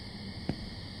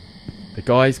 The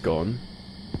guy's gone.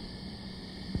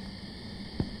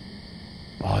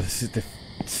 Oh, this is the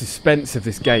suspense of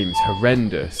this game is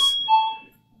horrendous.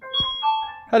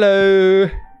 Hello.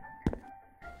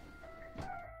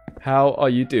 How are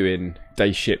you doing,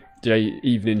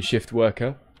 evening shift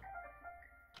worker?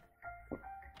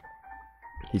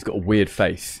 He's got a weird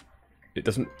face.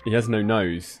 He has no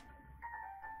nose.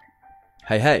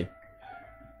 Hey, hey.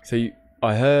 So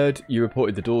I heard you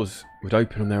reported the doors would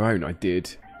open on their own. I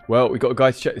did. Well, we got a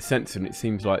guy to check the sensor and it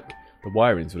seems like the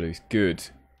wirings were loose. Good.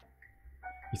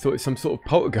 You thought it was some sort of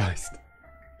poltergeist?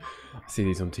 I see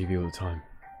these on TV all the time.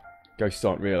 Ghosts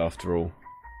aren't real after all.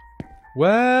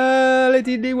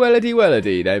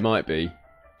 Well-a-dee-dee-well-a-dee-well-a-dee. They might be.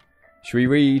 Should we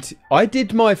read? I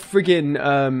did my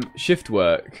friggin' shift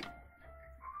work.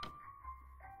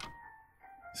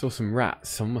 Saw some rats.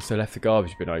 Someone must have left the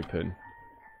garbage bin open.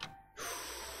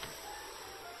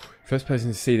 First person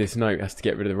to see this note has to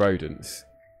get rid of the rodents.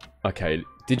 Okay.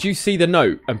 Did you see the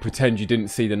note and pretend you didn't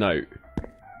see the note?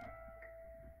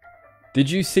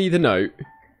 Did you see the note?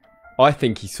 I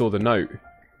think he saw the note.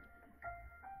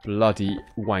 Bloody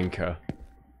wanker.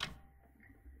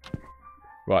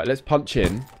 Right, let's punch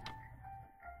in.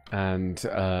 And,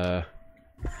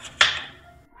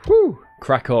 whew,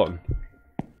 crack on.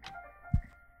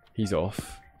 He's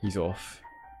off. He's off.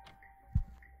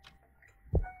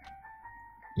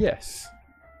 Yes.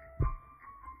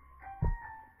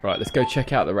 Right, let's go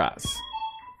check out the rats.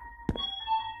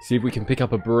 See if we can pick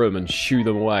up a broom and shoo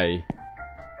them away.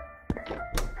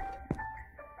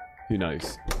 Who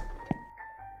knows?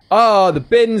 Ah, the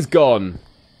bin's gone.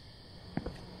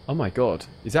 Oh my god.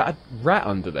 Is that a rat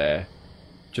under there?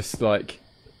 Just like...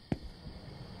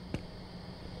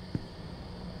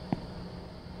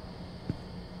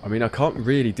 I mean, I can't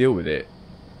really deal with it,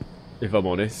 if I'm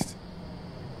honest.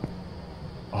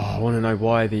 Oh, I want to know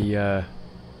why the... I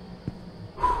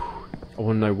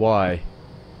want to know why.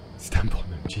 Stamp on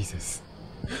them, Jesus.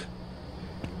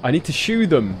 I need to shoo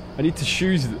them. I need to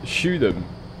shoo them.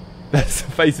 That's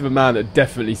the face of a man that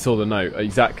definitely saw the note.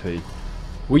 Exactly.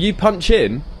 Will you punch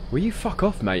in? Will you fuck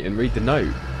off, mate, and read the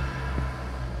note?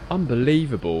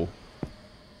 Unbelievable.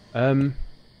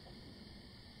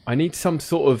 I need some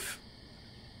sort of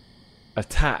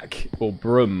attack or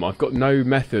broom. I've got no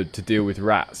method to deal with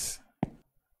rats,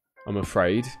 I'm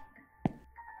afraid.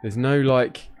 There's no,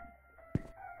 like,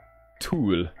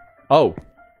 tool. Oh,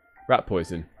 rat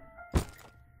poison.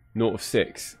 0 of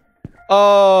 6.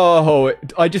 Oh,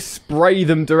 I just spray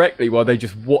them directly while they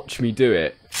just watch me do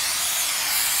it.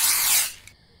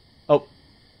 Oh,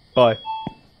 bye.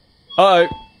 Uh-oh,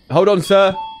 hold on,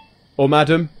 sir. Or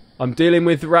madam. I'm dealing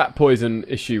with the rat poison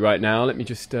issue right now. Let me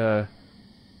just try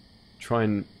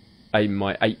and aim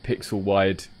my 8 pixel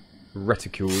wide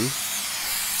reticule.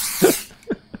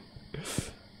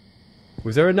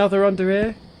 Was there another under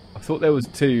here? I thought there was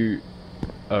 2.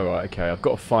 Oh, right, okay. I've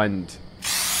got to find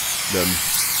them.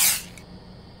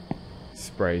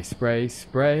 Spray, spray,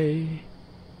 spray.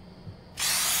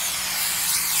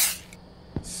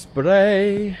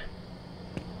 Spray.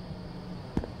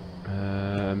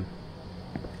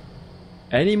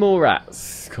 Any more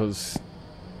rats? Because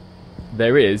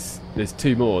there's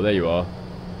 2 more. There you are.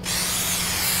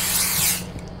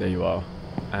 There you are.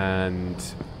 And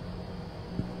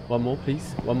one more,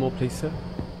 please. One more, please, sir.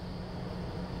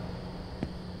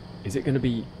 Is it going to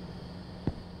be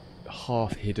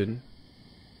half hidden?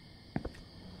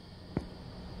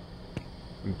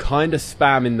 I'm kind of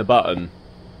spamming the button.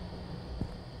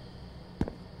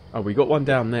 Oh, we got one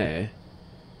down there.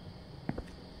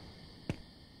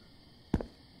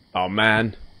 Oh,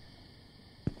 man.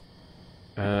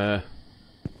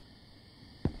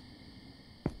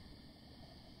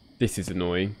 This is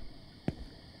annoying.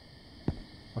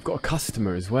 I've got a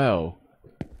customer as well.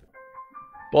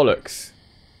 Bollocks.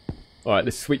 Alright,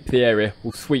 let's sweep the area.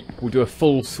 We'll sweep. We'll do a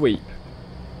full sweep.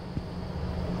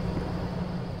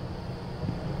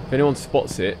 If anyone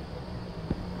spots it,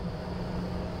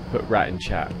 put rat in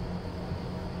chat.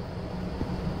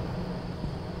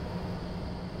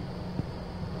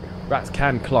 Rats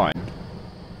can climb.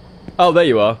 Oh, there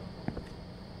you are.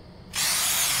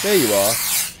 There you are.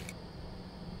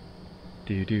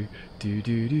 Do do do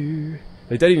do do.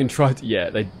 They don't even try to. Yeah,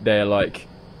 they're like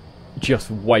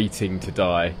just waiting to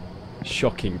die.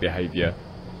 Shocking behaviour.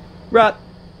 Rat.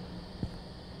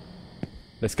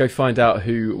 Let's go find out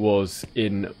who was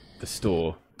in the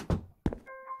store.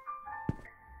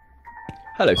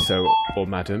 Hello, sir or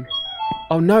madam.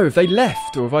 Oh no, have they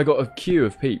left or have I got a queue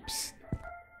of peeps?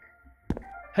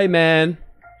 Hey, man.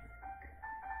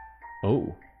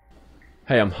 Oh.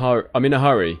 Hey, I'm in a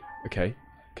hurry. Okay.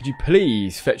 Could you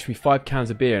please fetch me 5 cans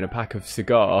of beer and a pack of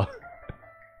cigar?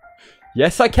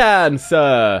 Yes, I can,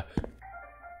 sir.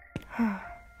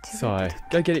 Sigh.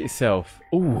 Go get it yourself.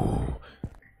 Ooh.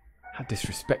 How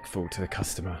disrespectful to the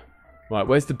customer. Right,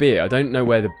 where's the beer? I don't know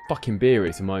where the fucking beer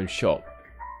is in my own shop.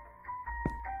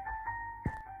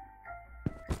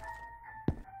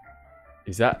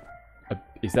 Is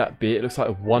that beer? It looks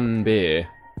like 1 beer.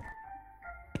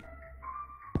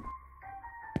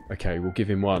 Okay, we'll give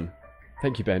him 1.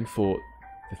 Thank you, Ben, for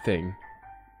the thing.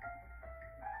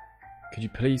 Could you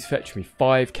please fetch me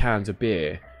 5 cans of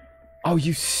beer? Oh,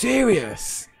 you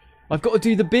serious? I've got to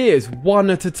do the beers 1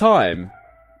 at a time.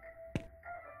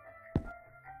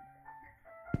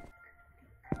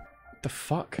 The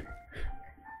fuck?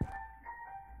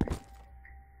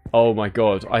 Oh my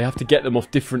god, I have to get them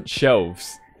off different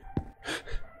shelves.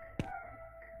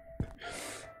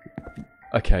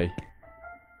 Okay.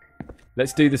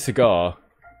 Let's do the cigar.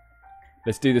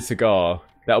 Let's do the cigar.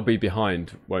 That'll be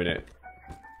behind, won't it?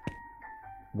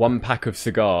 1 pack of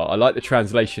cigar. I like the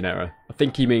translation error. I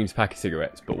think he means pack of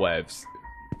cigarettes, but whatevs.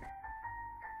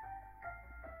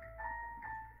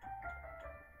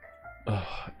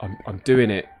 Oh, I'm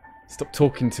doing it. Stop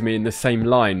talking to me in the same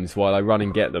lines while I run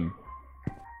and get them.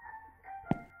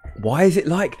 Why is it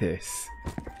like this?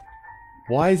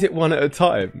 Why is it 1 at a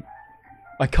time?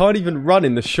 I can't even run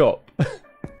in the shop.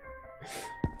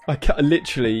 I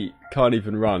literally can't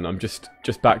even run. I'm just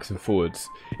backs and forwards.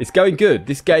 It's going good.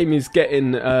 This game is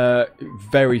getting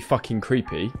very fucking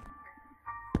creepy.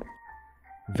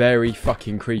 Very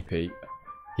fucking creepy.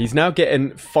 He's now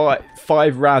getting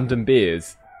 5 random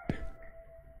beers.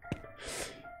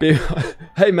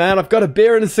 Hey man, I've got a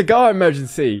beer and a cigar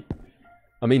emergency.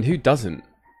 I mean, who doesn't?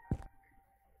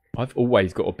 I've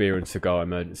always got a beer and cigar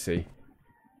emergency.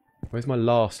 Where's my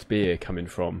last beer coming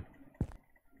from?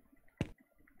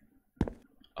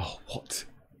 Oh, what?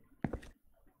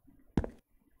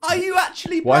 Are you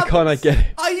actually brothers? Why can't I get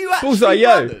it? Are you actually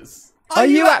brothers? Are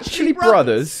you actually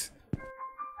brothers?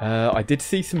 I did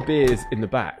see some beers in the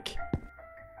back.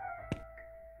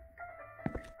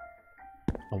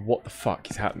 Oh, what the fuck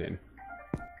is happening?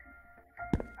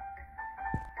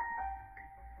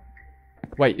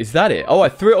 Wait, is that it? Oh, I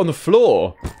threw it on the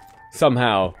floor.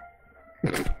 Somehow.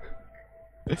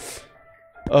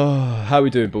 Oh, how are we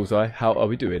doing, Bullseye? How are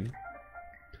we doing?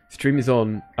 Stream is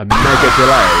on a mega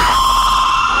delay.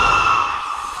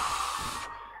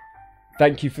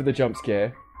 Thank you for the jump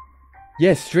scare.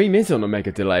 Yeah, stream is on a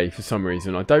mega delay for some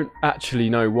reason. I don't actually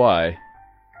know why.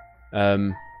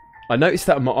 I noticed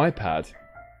that on my iPad.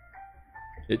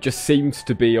 It just seems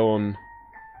to be on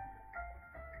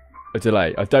a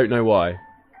delay. I don't know why.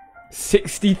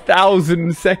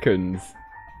 60,000 seconds.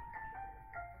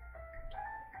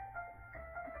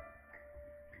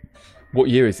 What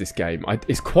year is this game?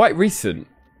 It's quite recent.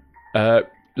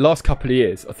 Last couple of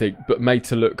years, I think, but made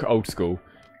to look old school.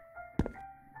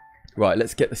 Right,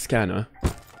 let's get the scanner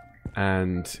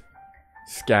and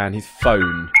scan his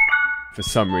phone for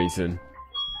some reason.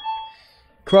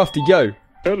 Crafty, yo!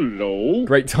 Hello.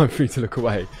 Great time for you to look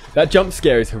away. That jump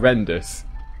scare is horrendous.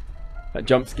 That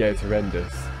jump scare is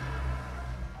horrendous.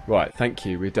 Right, thank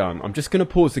you, we're done. I'm just going to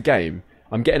pause the game.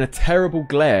 I'm getting a terrible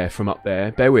glare from up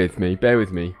there. Bear with me, bear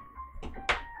with me.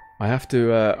 I have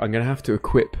to, I'm going to have to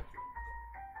equip...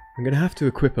 I'm going to have to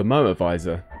equip a mower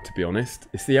visor, to be honest.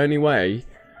 It's the only way...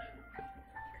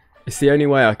 It's the only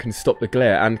way I can stop the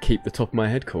glare and keep the top of my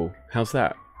head cool. How's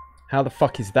that? How the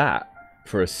fuck is that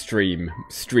for a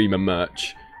streamer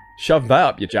merch? Shove that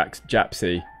up your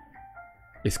Japsy.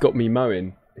 It's got me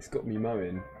mowing. It's got me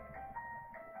mowing.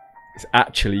 It's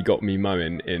actually got me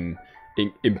mowing in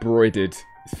embroidered.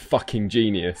 It's fucking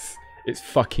genius. It's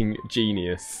fucking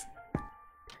genius.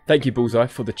 Thank you, Bullseye,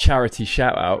 for the charity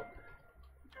shout out.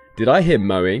 Did I hear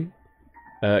mowing?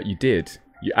 You did.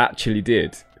 You actually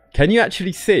did. Can you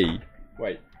actually see?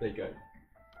 Wait, there you go.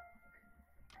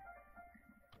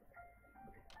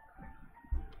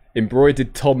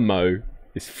 Embroidered Tom Mow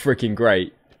is freaking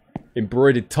great.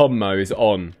 Embroidered Tom Mow is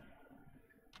on.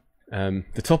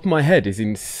 The top of my head is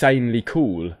insanely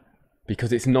cool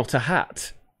because it's not a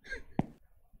hat.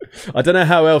 I don't know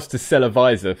how else to sell a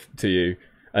visor to you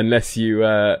unless you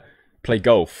play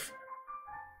golf.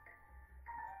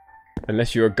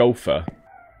 Unless you're a golfer.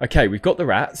 Okay, we've got the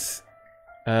rats.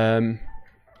 I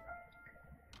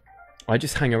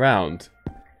just hang around.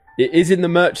 It is in the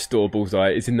merch store, Bullseye.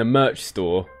 It's in the merch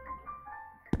store.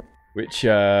 Which,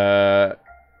 full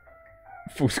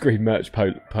screen merch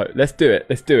let's do it.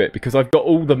 Let's do it. Because I've got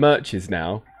all the merches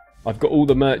now. I've got all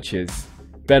the merches.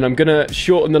 Ben, I'm going to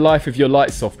shorten the life of your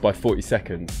lights off by 40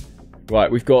 seconds.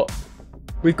 Right, we've got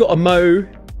a mow.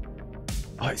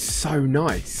 Oh, it's so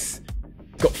nice.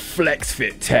 Got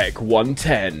FlexFit Tech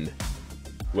 110.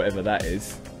 Whatever that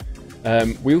is.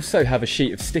 We also have a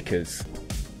sheet of stickers.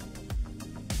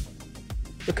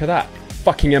 Look at that.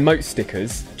 Fucking emote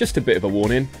stickers. Just a bit of a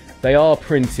warning. They are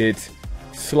printed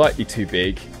slightly too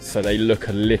big, so they look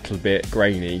a little bit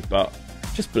grainy, but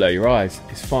just below your eyes.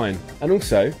 It's fine. And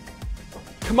also,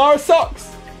 Kamara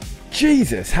socks!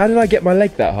 Jesus, how did I get my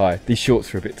leg that high? These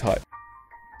shorts are a bit tight.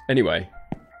 Anyway,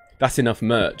 that's enough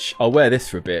merch. I'll wear this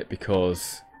for a bit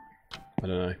because, I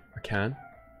don't know, I can.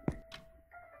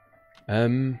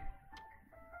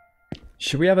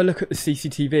 Should we have a look at the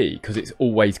CCTV? Because it's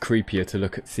always creepier to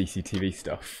look at CCTV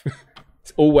stuff.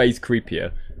 It's always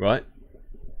creepier, right?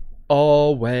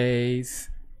 Always.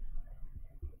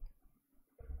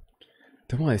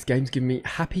 Don't know why this game's giving me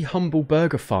Happy Humble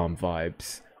Burger Farm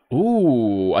vibes.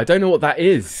 Ooh, I don't know what that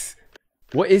is.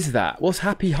 What is that? What's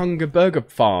Happy Hunger Burger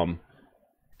Farm?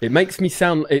 It makes me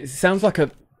sound... It sounds like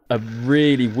a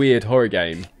really weird horror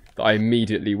game that I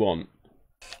immediately want.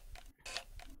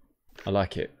 I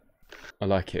like it. I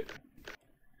like it.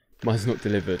 Mine's not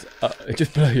delivered.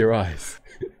 Just blow your eyes.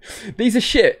 These are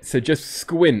shit, so just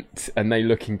squint and they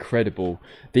look incredible.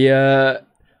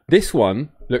 This one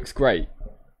looks great.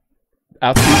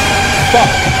 Fuck!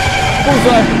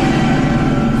 Bullseye!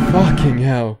 Fucking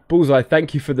hell. Bullseye,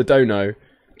 thank you for the dono.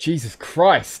 Jesus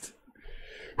Christ.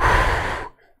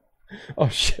 Oh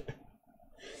shit.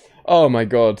 Oh my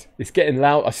god. It's getting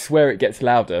loud. I swear it gets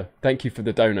louder. Thank you for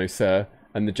the dono, sir.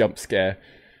 And the jump scare.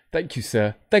 Thank you,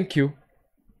 sir. Thank you.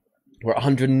 We're at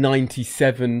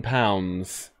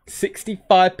 £197.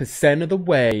 65% of the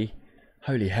way.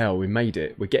 Holy hell, we made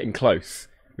it. We're getting close.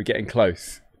 We're getting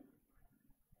close.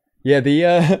 Yeah,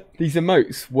 these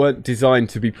emotes weren't designed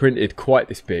to be printed quite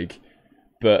this big,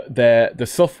 but the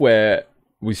software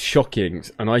was shocking,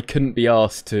 and I couldn't be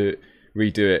asked to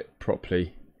redo it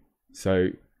properly. So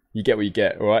you get what you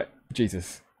get, all right?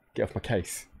 Jesus, get off my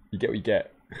case. You get what you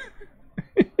get.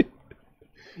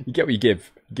 You get what you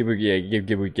give. Give what you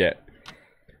give what you get.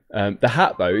 The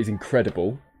hat though is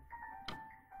incredible.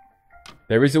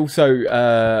 There is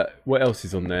also what else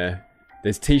is on there?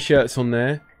 There's t-shirts on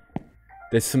there.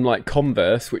 There's some like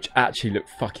Converse which actually look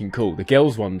fucking cool. The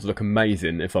girls ones look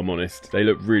amazing if I'm honest. They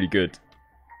look really good.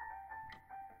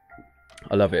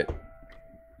 I love it.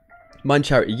 Mind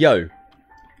Charity, yo.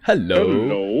 Hello.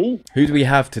 Hello. Who do we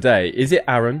have today? Is it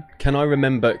Aaron? Can I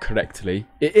remember correctly?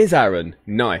 It is Aaron.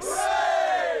 Nice.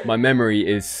 My memory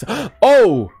is...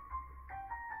 Oh!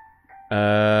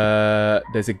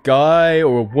 There's a guy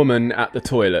or a woman at the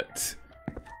toilet.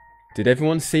 Did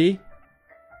everyone see?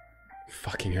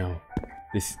 Fucking hell.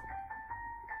 This...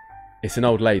 It's an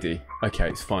old lady. Okay,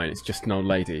 it's fine. It's just an old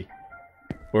lady.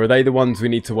 Or are they the ones we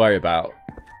need to worry about?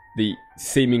 The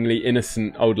seemingly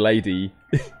innocent old lady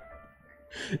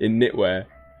in knitwear.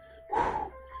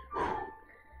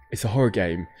 It's a horror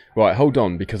game. Right, hold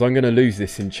on, because I'm going to lose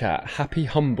this in chat. Happy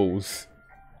Humbles.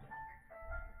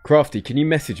 Crafty, can you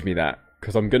message me that?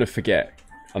 Because I'm going to forget.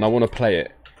 And I want to play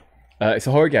it. It's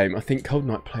a horror game. I think Cold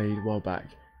Night played a while back.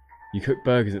 You cook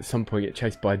burgers at some point, get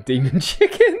chased by a demon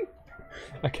chicken.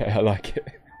 Okay, I like it.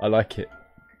 I like it.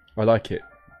 I like it.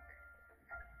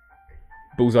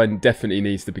 Bullseye definitely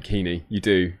needs the bikini. You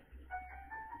do.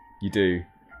 You do.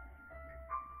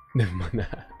 Never mind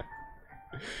that.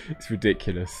 It's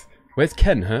ridiculous. Where's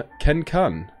Ken, huh? Ken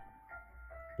Kun?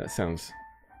 That sounds...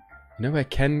 You know where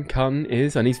Ken Kun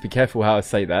is? I need to be careful how I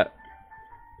say that.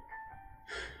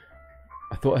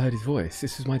 I thought I heard his voice.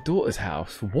 This is my daughter's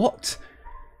house. What?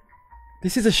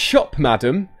 This is a shop,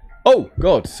 madam. Oh,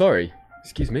 God, sorry.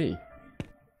 Excuse me.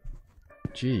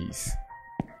 Jeez.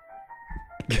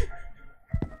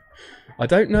 I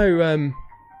don't know,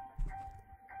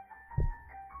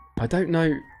 I don't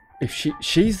know if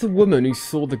she's the woman who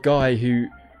saw the guy who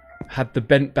had the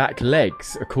bent back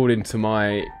legs, according to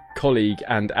my colleague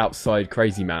and outside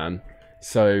crazy man.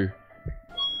 So,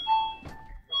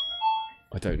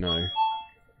 I don't know.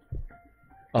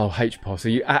 Oh, HPOS, are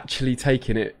you actually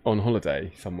taking it on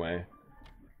holiday somewhere?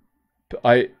 But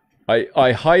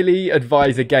I highly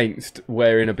advise against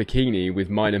wearing a bikini with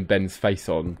mine and Ben's face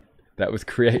on. That was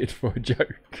created for a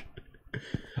joke.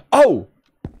 Oh!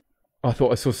 I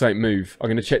thought I saw something move. I'm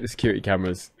going to check the security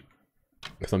cameras.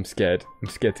 Because I'm scared. I'm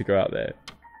scared to go out there.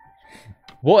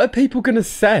 What are people going to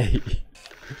say?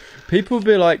 People will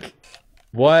be like,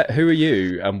 "Why? Who are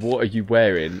you? And what are you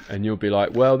wearing?" And you'll be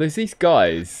like, "Well, there's these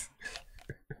guys."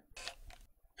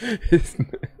 It's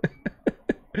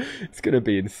going to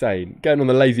be insane. Going on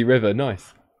the lazy river.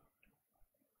 Nice.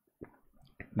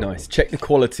 Nice. Check the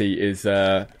quality is...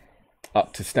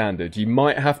 up to standard. You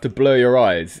might have to blur your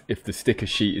eyes if the sticker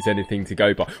sheet is anything to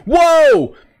go by.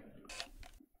 Whoa!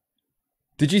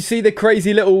 Did you see the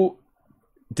crazy little...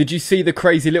 Did you see the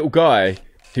crazy little guy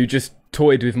who just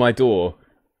toyed with my door?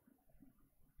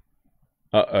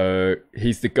 Uh-oh.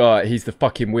 He's the guy. He's the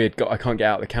fucking weird guy. I can't get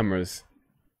out the cameras.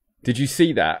 Did you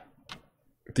see that?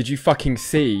 Did you fucking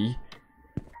see?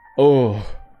 Oh,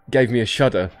 gave me a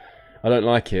shudder. I don't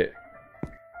like it.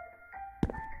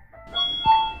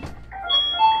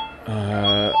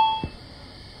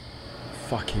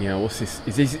 Fucking hell, what's this?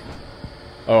 Is this...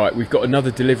 Alright, we've got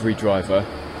another delivery driver.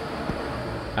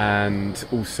 And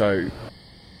also...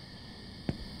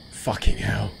 Fucking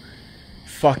hell.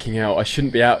 Fucking hell, I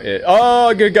shouldn't be out here. Oh,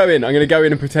 I'm going to go in. I'm going to go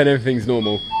in and pretend everything's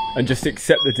normal. And just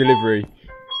accept the delivery.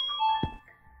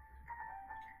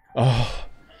 Oh.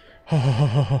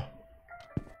 Oh,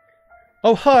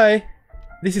 oh hi.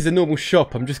 This is a normal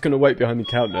shop. I'm just going to wait behind the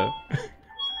counter.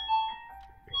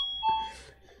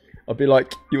 I'll be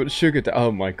like, "You want sugar?"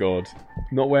 Oh my god. I'm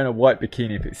not wearing a white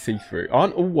bikini if it's see-through.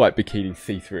 Aren't all white bikinis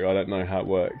see-through? I don't know how it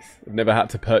works. I've never had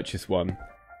to purchase one.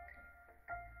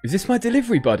 Is this my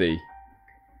delivery buddy?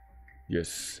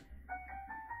 Yes.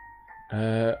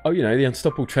 Oh, you know, the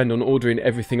unstoppable trend on ordering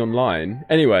everything online.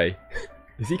 Anyway,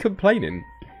 is he complaining?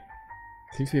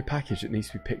 Seems to be a package that needs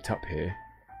to be picked up here.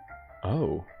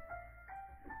 Oh.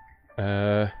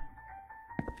 I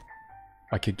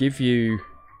could give you...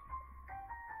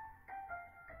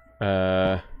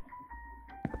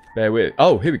 bear with.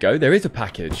 Oh, here we go. There is a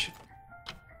package.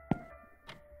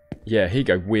 Yeah, here you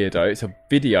go, weirdo. It's a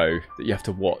video that you have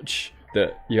to watch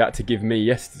that you had to give me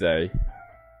yesterday.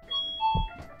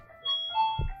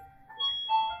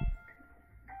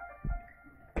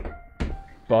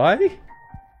 Bye?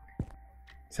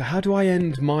 So how do I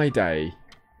end my day?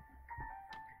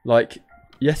 Like,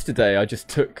 yesterday I just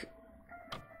took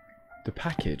the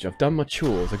package. I've done my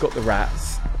chores. I got the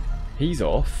rats. He's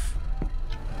off.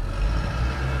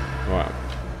 Right.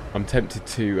 I'm tempted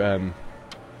to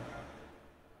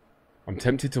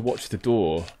watch the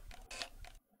door.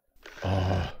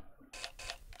 Oh.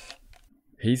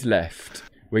 He's left.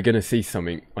 We're going to see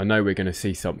something. I know we're going to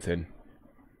see something.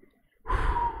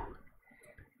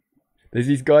 There's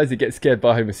these guys that get scared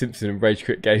by Homer Simpson and rage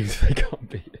quit games they can't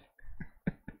beat.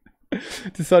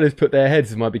 Decided to put their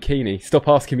heads in my bikini. Stop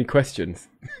asking me questions.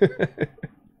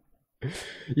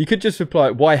 You could just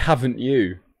reply, why haven't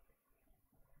you?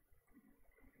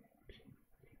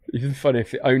 Even funny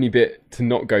if the only bit to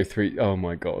not go through... Oh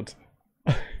my god.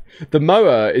 The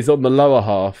mower is on the lower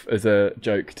half as a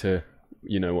joke to...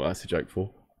 You know what that's a joke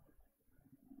for.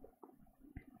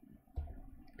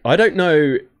 I don't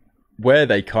know where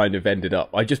they kind of ended up.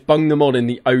 I just bunged them on in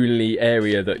the only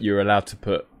area that you're allowed to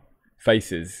put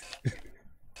faces.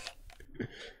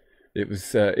 It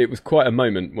was quite a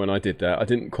moment when I did that. I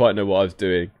didn't quite know what I was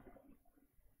doing.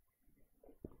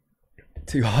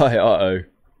 Too high, uh-oh.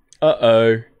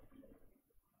 Uh-oh.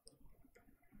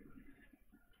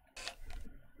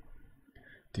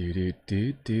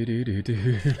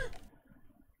 Do-do-do-do-do-do-do.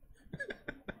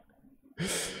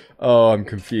 Oh, I'm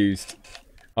confused.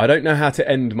 I don't know how to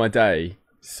end my day,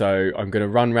 so I'm going to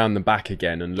run round the back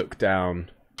again and look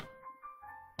down.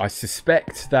 I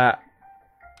suspect that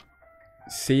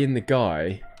seeing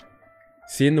the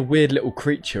weird little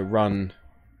creature run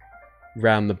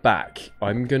round the back,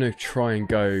 I'm going to try and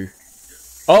go...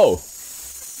 Oh!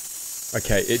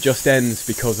 Okay, it just ends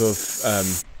because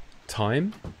of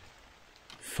time?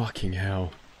 Fucking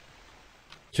hell.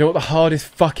 Do you know what the hardest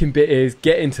fucking bit is?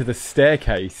 Getting to the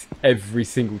staircase every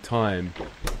single time.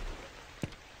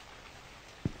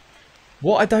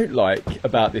 What I don't like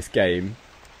about this game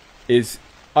is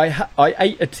I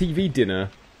ate a TV dinner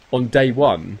on day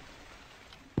 1,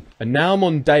 and now I'm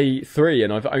on day 3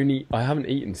 and I haven't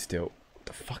eaten still. What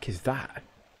the fuck is that?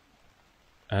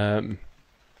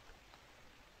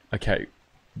 Okay,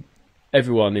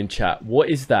 everyone in chat, what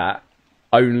is that?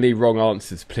 Only wrong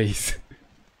answers, please.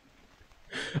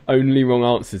 Only wrong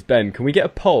answers. Ben, can we get a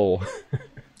poll?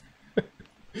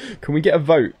 Can we get a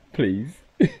vote, please?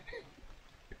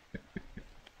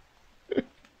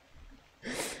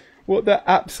 What the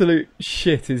absolute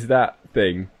shit is that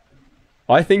thing?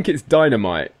 I think it's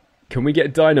dynamite. Can we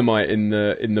get dynamite in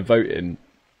the voting?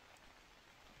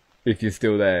 If you're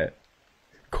still there.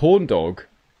 Corn dog.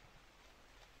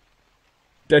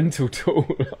 Dental tool.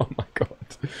 Oh my god.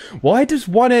 Why does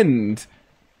one end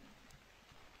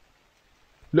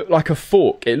look like a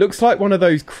fork? It looks like one of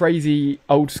those crazy,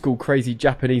 old school, crazy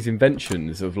Japanese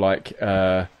inventions of like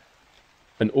an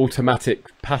automatic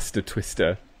pasta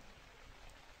twister.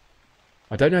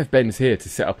 I don't know if Ben's here to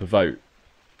set up a vote.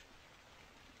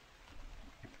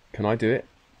 Can I do it?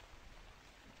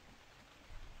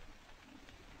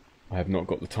 I have not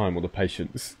got the time or the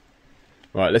patience.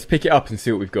 Right, let's pick it up and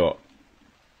see what we've got.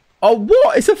 Oh,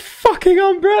 what? It's a fucking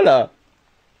umbrella!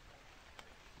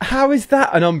 How is that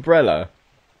an umbrella?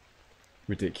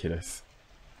 Ridiculous.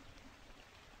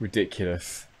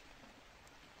 Ridiculous.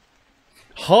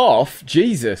 Half?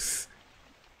 Jesus.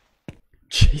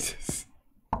 Jesus.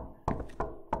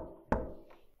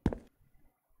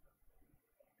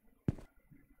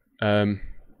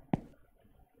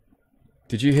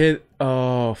 Did you hear...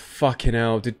 Oh, fucking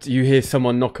hell. Did you hear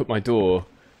someone knock at my door?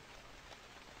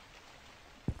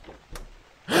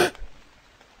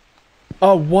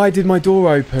 Oh, why did my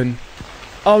door open?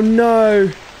 Oh,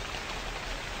 no.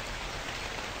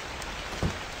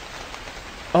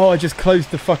 Oh, I just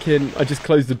closed the fucking... I just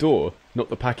closed the door, not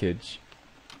the package.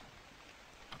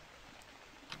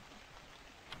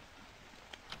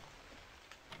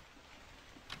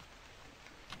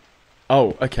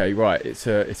 Oh, okay, right. It's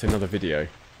another video.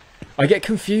 I get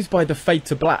confused by the fade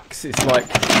to blacks. It's like...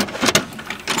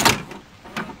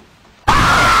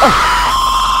 Oh!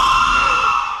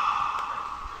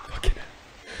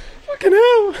 Fucking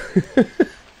hell!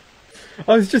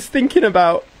 I was just thinking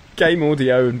about game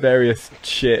audio and various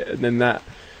shit, and then that...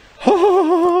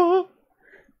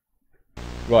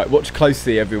 Right, watch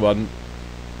closely, everyone.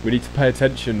 We need to pay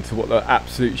attention to what the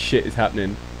absolute shit is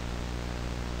happening.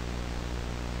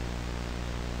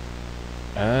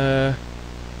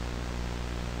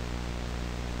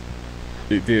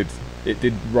 It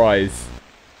did rise.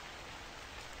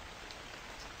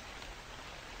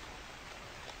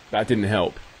 That didn't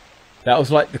help. That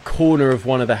was like the corner of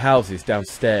one of the houses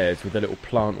downstairs with a little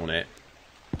plant on it.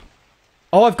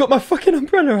 Oh, I've got my fucking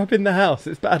umbrella up in the house.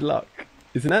 It's bad luck.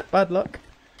 Isn't that bad luck?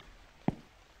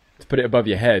 To put it above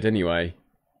your head anyway.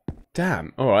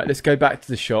 Damn. Alright, let's go back to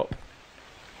the shop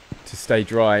to stay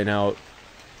dry in our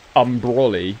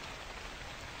umbrella.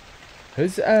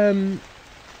 Has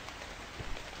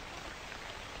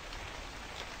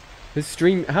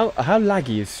stream... How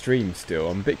laggy is stream still?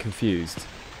 I'm a bit confused.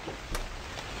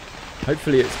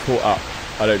 Hopefully it's caught up.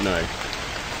 I don't know.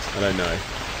 I don't know.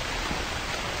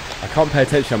 I can't pay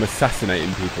attention. I'm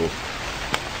assassinating people.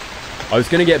 I was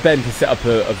going to get Ben to set up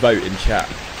a vote in chat.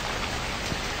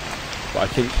 But I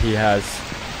think he has...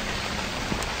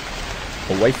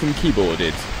 away from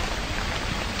keyboarded.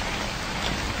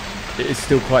 it is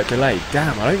still quite delayed.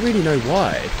 Damn, I don't really know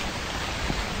why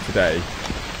today.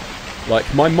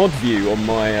 Like, my mod view on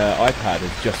my iPad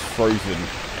has just frozen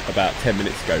about 10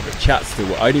 minutes ago, but chat's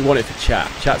still... I only want it for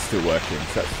chat. Chat's still working,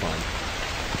 so that's fine.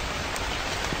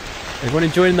 Everyone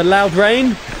enjoying the loud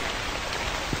rain?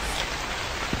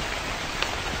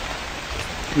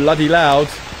 Bloody loud.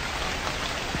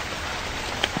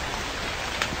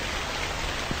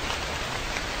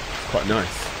 It's quite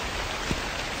nice.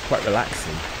 It's quite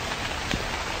relaxing.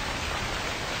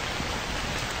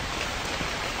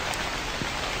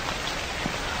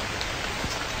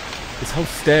 This whole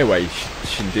stairway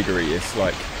shindiggery is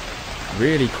like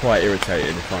really quite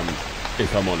irritating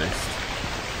if I'm honest.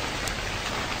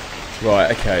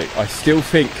 Right, okay. I still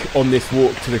think on this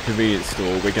walk to the convenience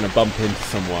store we're going to bump into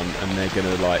someone and they're going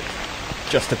to like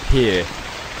just appear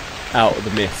out of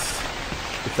the mist,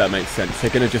 if that makes sense.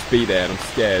 They're going to just be there and I'm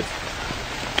scared.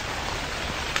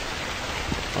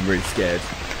 I'm really scared.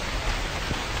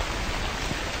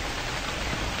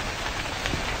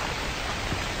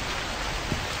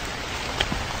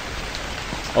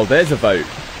 Oh, there's a vote.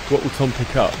 What will Tom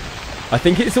pick up? I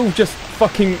think it's all just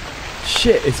fucking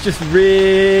shit. It's just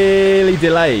really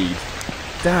delayed.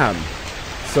 Damn.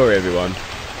 Sorry, everyone.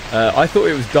 I thought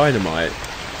it was dynamite.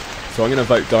 So I'm going to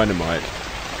vote dynamite.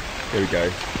 Here we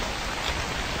go.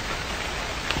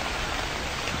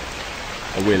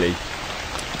 A willy.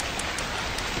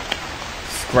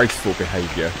 Disgraceful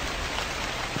behaviour.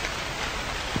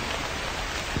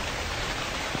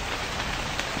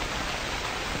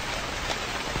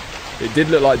 It did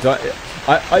look like...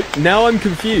 now I'm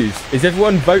confused. Is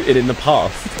everyone voted in the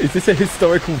past? Is this a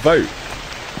historical vote?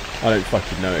 I don't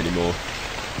fucking know anymore.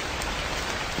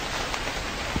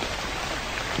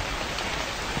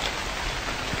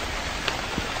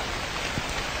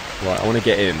 Right, I want to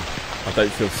get in. I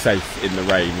don't feel safe in the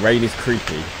rain. Rain is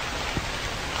creepy.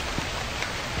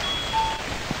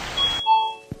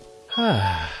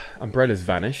 Umbrella's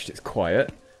vanished. It's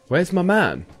quiet. Where's my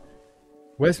man?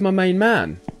 Where's my main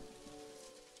man?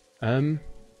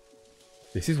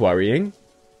 This is worrying.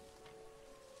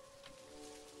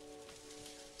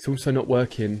 It's also not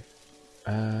working.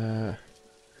 Oh,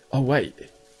 wait.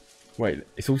 Wait,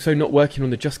 it's also not working on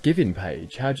the Just Giving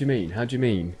page. How do you mean? How do you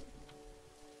mean?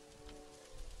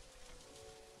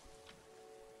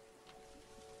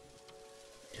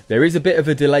 There is a bit of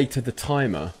a delay to the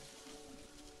timer.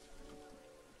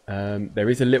 There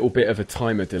is a little bit of a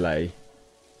timer delay.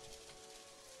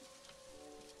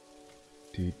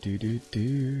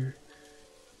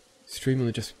 Stream on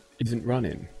the Just isn't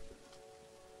running.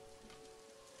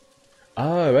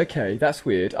 Oh, okay, that's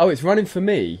weird. Oh, it's running for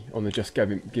me on the Just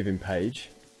Giving page.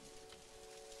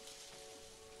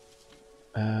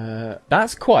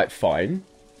 That's quite fine.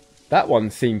 That one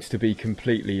seems to be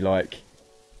completely, like,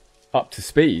 up to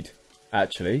speed,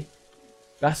 actually.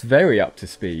 That's very up to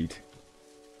speed.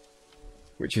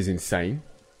 Which is insane.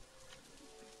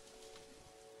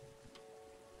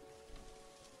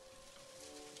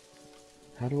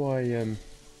 How do I,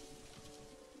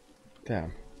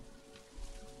 damn.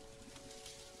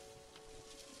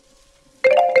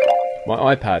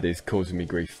 My iPad is causing me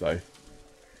grief, though.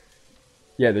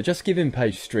 Yeah, the Just Giving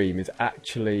page stream is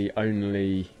actually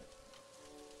only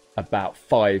about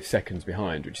 5 seconds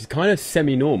behind, which is kind of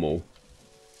semi-normal.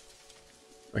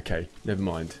 Okay, never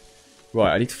mind.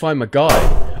 Right, I need to find my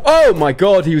guy. Oh my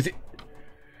god, he was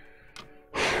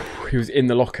in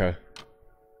the locker.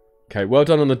 Okay, well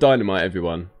done on the dynamite,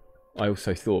 everyone. I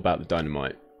also thought about the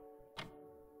dynamite.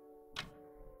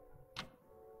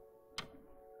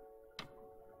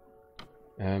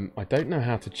 I don't know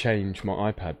how to change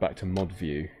my iPad back to mod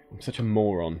view. I'm such a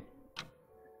moron.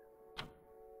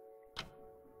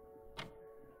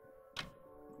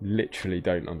 Literally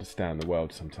don't understand the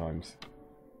world sometimes.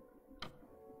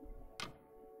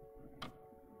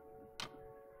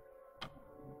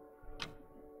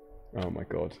 Oh my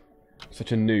god. I'm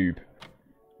such a noob.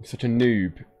 I'm such a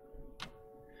noob.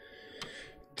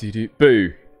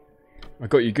 Boo. I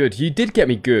got you good. You did get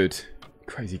me good.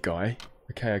 Crazy guy.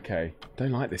 Okay, okay.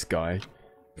 Don't like this guy.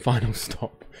 Final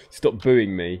stop. Stop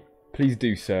booing me. Please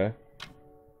do, sir.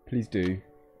 Please do.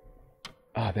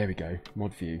 Ah, there we go.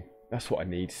 Mod view. That's what I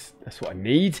need. That's what I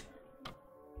need.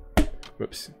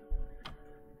 Whoops.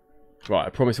 Right, I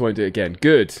promise I won't do it again.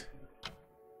 Good.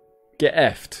 Get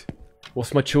effed.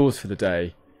 What's my chores for the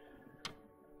day?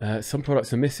 Some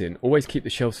products are missing. Always keep the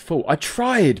shelves full. I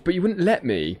tried, but you wouldn't let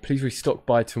me. Please restock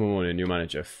by tomorrow morning, your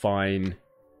manager. Fine.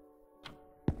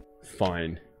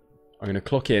 Fine. I'm going to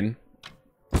clock in.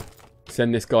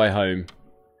 Send this guy home.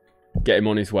 Get him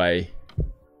on his way.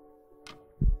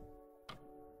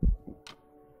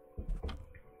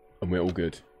 And we're all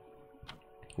good.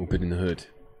 All good in the hood.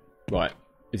 Right.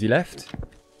 Is he left?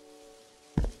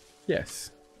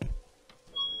 Yes.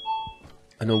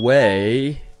 And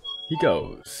away he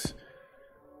goes.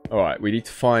 Alright, we need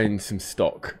to find some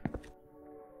stock.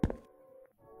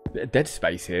 Bit of dead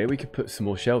space here. We could put some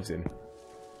more shelves in.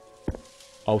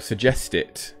 I'll suggest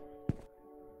it.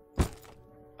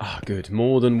 Ah, good.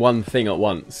 More than one thing at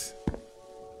once.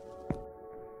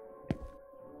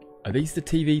 Are these the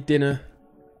TV dinner?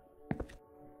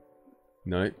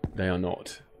 No, they are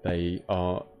not. They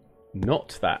are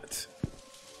not that.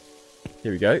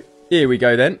 Here we go. Here we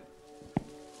go then.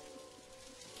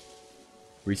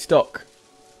 Restock.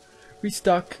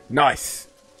 Restock. Nice.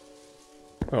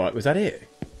 Alright, was that it?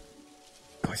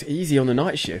 God, it's easy on the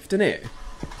night shift, isn't it?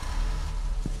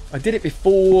 I did it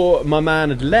before my man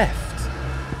had left.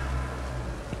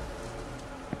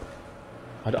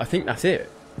 I think that's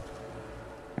it.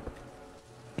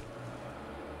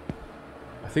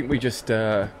 I think we just...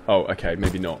 oh, okay,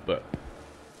 maybe not, but...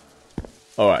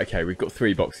 Alright, okay, we've got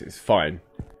 3 boxes. Fine.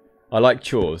 I like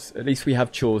chores. At least we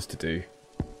have chores to do.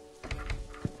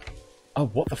 Oh,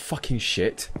 what the fucking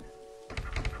shit?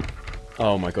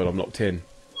 Oh my god, I'm locked in.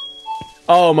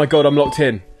 Oh my god, I'm locked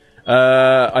in.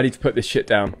 I need to put this shit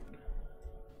down.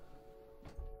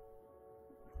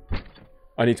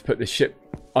 I need to put this shit...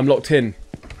 I'm locked in.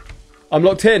 I'm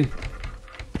locked in.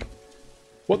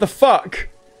 What the fuck?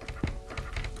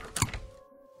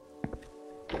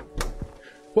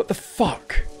 What the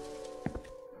fuck?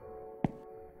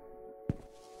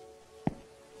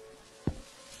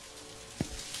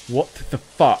 What the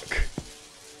fuck?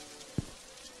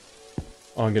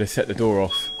 Oh, I'm going to set the door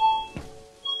off.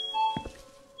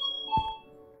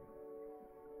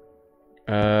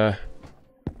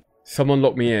 Someone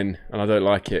locked me in, and I don't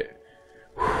like it.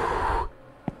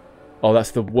 Oh,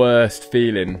 that's the worst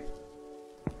feeling.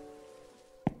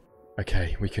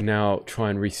 Okay, we can now try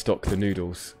and restock the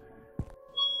noodles.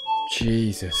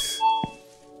 Jesus.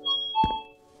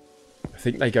 I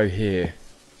think they go here.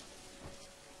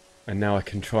 And now I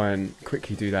can try and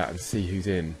quickly do that and see who's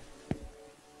in.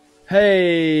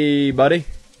 Hey, buddy.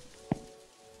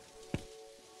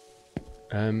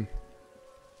 Oh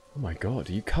my god,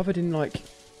 are you covered in like...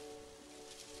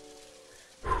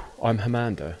 I'm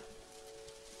Hamanda.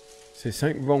 So there's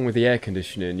something wrong with the air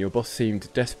conditioning. Your boss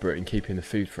seemed desperate in keeping the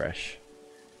food fresh.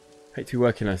 Hate to be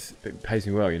working as it pays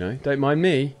me well, you know. Don't mind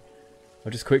me.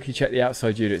 I'll just quickly check the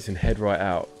outside units and head right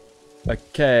out.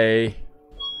 Okay.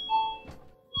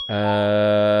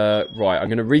 Right, I'm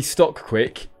going to restock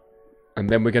quick.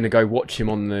 And then we're going to go watch him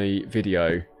on the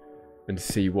video. And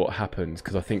see what happens.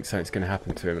 Because I think something's going to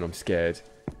happen to him and I'm scared.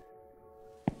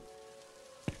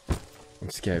 I'm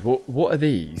scared. What are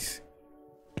these?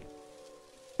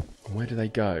 And where do they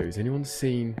go? Has anyone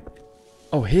seen...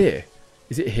 Oh, here.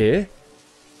 Is it here?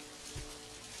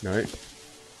 No.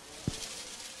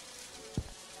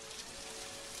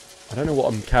 I don't know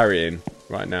what I'm carrying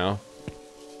right now.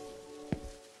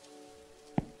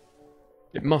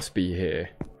 It must be here.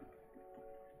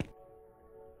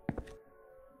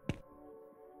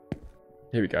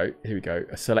 Here we go. Here we go.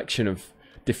 A selection of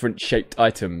different shaped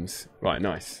items. Right,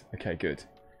 nice. Okay, good.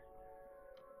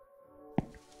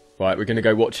 Right, we're going to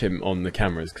go watch him on the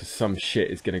cameras because some shit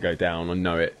is going to go down. I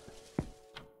know it.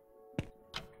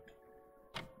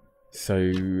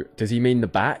 So, does he mean the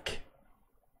back?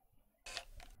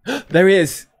 There he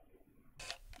is!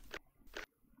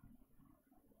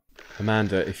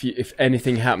 Amanda, if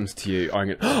anything happens to you,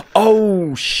 I'm gonna...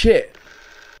 Oh, shit!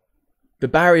 The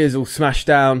barrier's all smashed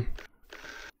down.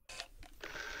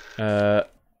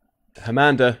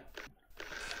 Amanda.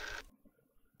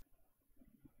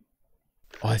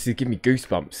 Oh, this is giving me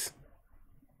goosebumps.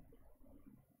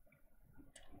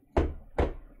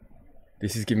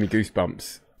 This is giving me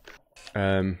goosebumps.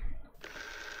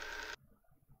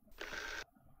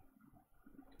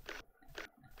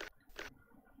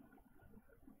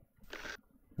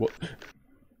 What?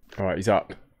 Alright, he's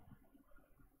up.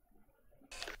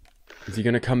 Is he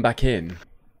going to come back in?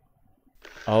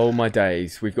 Oh my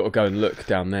days, we've got to go and look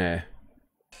down there.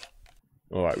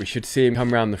 Alright, we should see him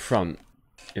come round the front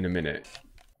in a minute.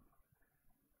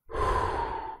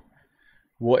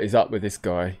 What is up with this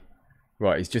guy?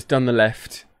 Right, he's just done the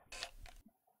left.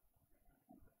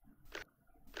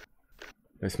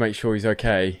 Let's make sure he's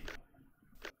okay.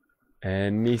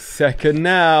 Any second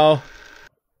now.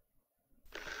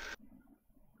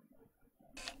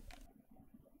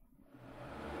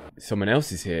 Someone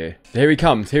else is here. Here he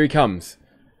comes, here he comes.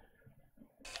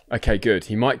 Okay, good.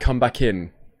 He might come back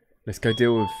in. Let's go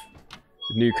deal with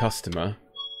the new customer.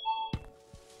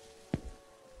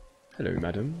 Hello,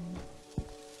 madam.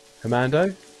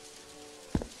 Commando?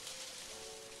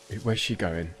 Where's she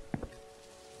going?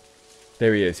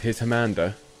 There he is. Here's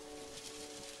Amanda.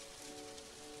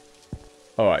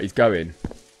 Alright, he's going.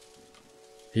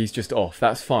 He's just off.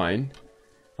 That's fine.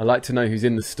 I like to know who's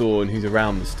in the store and who's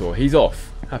around the store. He's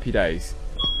off. Happy days.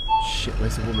 Shit,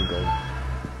 where's the woman gone?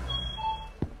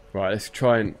 Right, let's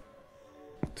try and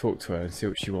talk to her and see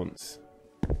what she wants.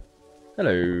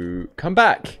 Hello. Come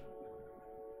back.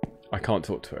 I can't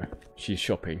talk to her. She's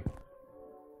shopping.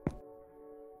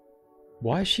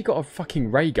 Why has she got a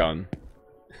fucking ray gun?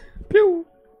 Pew!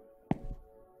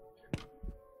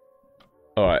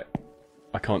 Alright.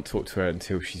 I can't talk to her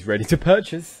until she's ready to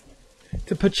purchase.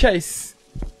 To purchase.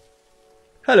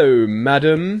 Hello,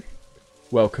 madam.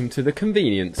 Welcome to the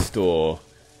convenience store.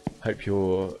 Hope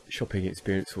your shopping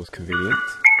experience was convenient.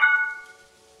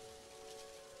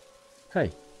 Hey.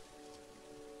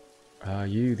 Are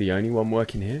you the only one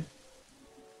working here?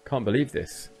 Can't believe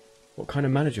this. What kind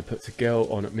of manager puts a girl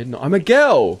on at midnight? I'm a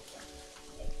girl!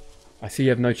 I see you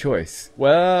have no choice.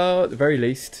 Well, at the very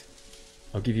least,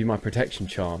 I'll give you my protection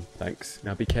charm. Thanks.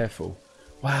 Now be careful.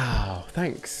 Wow,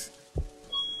 thanks.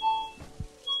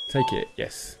 Take it.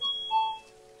 Yes.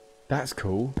 That's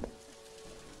cool.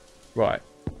 Right.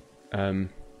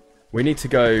 We need to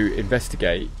go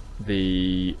investigate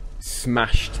the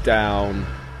smashed down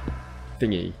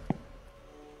thingy.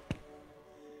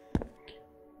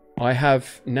 I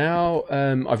have now,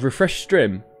 I've refreshed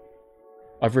Strim.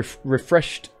 I've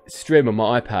refreshed Strim on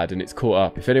my iPad and it's caught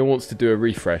up. If anyone wants to do a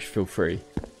refresh, feel free.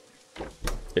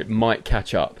 It might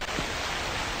catch up.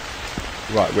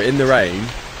 Right, we're in the rain.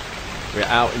 We're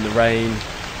out in the rain.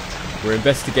 We're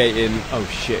investigating. Oh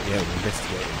shit, yeah, we're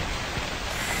investigating.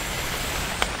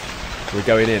 We're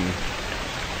going in.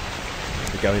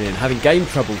 We're going in. Having game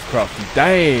troubles, Crafty.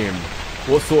 Damn!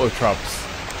 What sort of troubles?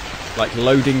 Like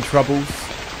loading troubles?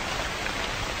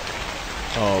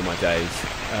 Oh my days.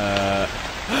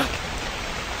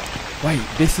 Wait,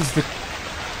 this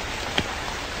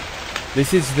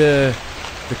is the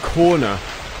corner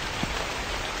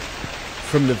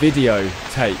from the video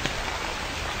tape.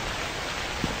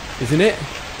 Isn't it?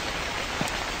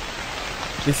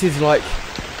 This is like...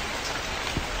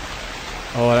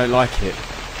 Oh, I don't like it.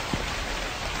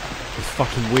 It's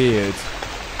fucking weird.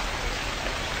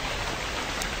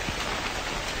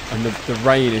 And the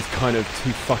rain is kind of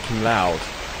too fucking loud.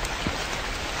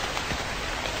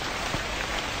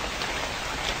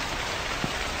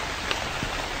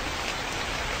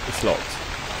 It's locked.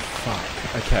 Fuck.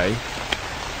 Okay.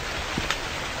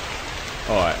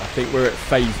 Alright, I think we're at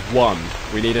phase 1.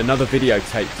 We need another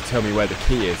videotape to tell me where the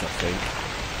key is, I think.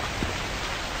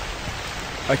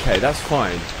 Okay, that's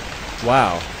fine.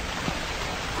 Wow.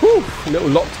 Whew, little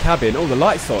locked cabin. Oh, the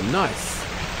light's on. Nice.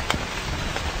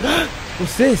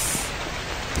 What's this?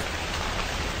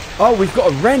 Oh, we've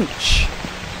got a wrench.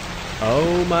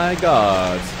 Oh my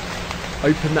god.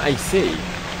 Open the AC.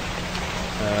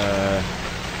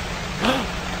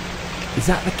 Is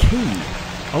that the key?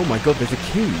 Oh my god, there's a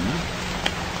key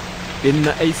in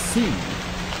the AC.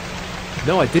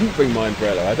 No, I didn't bring my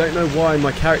umbrella. I don't know why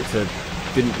my character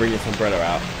didn't bring its umbrella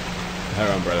out.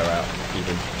 Her umbrella out,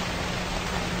 even.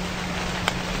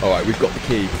 Alright, we've got the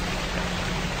key.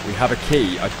 We have a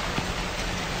key.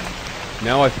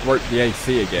 Now I've broke the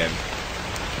AC again.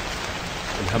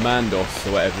 And Hermandos,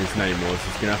 or whatever his name was,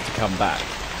 is going to have to come back.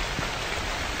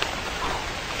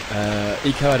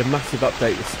 Eco had a massive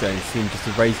update this day and seemed just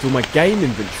erased all my game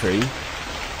inventory.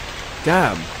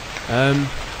 Damn.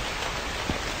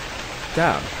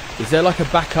 Damn. Is there like a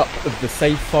backup of the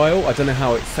save file? I don't know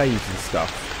how it saves and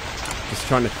stuff. Just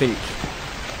trying to think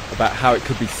about how it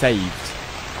could be saved.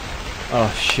 Oh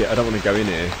shit, I don't want to go in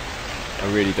here. I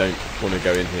really don't want to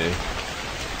go in here.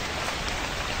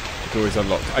 The door is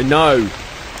unlocked. I know!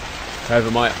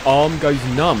 However, my arm goes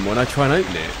numb when I try and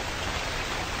open it.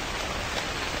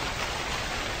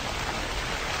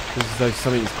 It's as though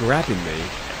something's grabbing me.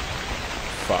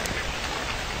 Fuck.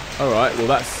 Alright, well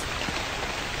that's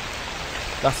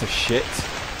a shit.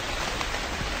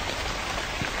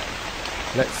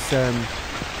 Let's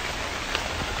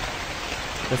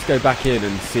go back in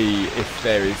and see if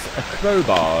there is a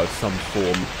crowbar of some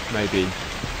form, maybe.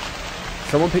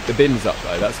 Someone picked the bins up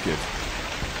though, that's good.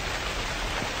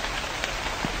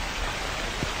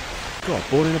 God,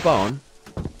 born in a barn?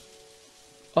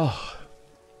 Oh,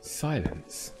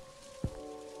 silence.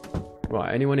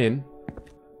 Right, anyone in?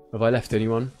 Have I left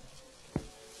anyone?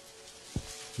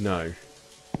 No.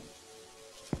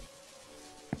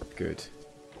 Good.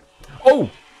 Oh!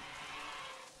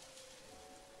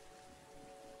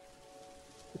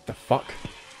 What the fuck?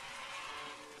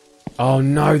 Oh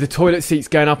no, the toilet seat's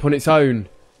going up on its own.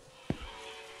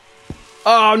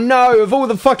 Oh no, of all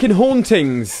the fucking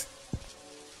hauntings.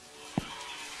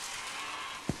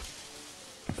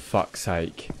 For fuck's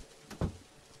sake.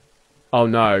 Oh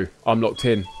no, I'm locked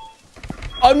in.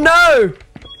 Oh no!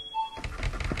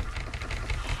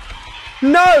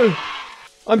 No!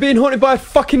 I'm being haunted by a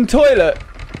fucking toilet.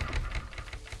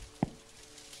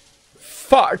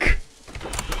 Fuck.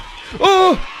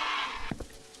 Oh!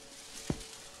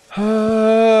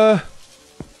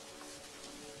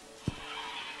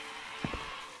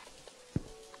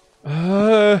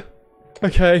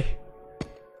 Okay.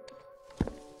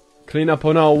 Clean up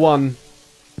on R1.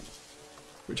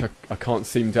 Which I can't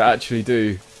seem to actually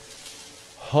do.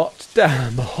 Hot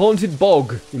damn, a haunted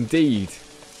bog, indeed.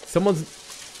 Someone's...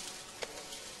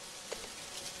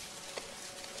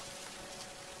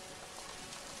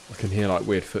 I can hear like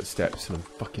weird footsteps and I'm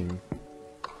fucking...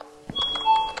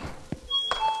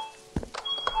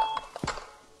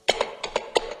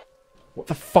 What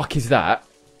the fuck is that?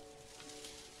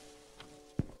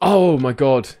 Oh my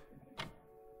god.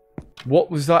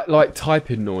 What was that like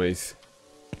typing noise?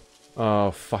 Oh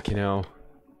fucking hell.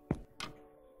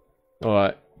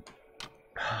 Alright.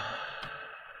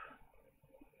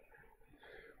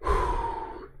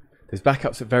 There's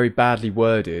backups that are very badly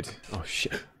worded. Oh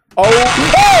shit. Oh!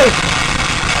 Oh!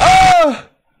 Oh!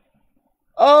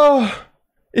 Oh!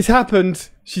 It's happened.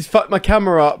 She's fucked my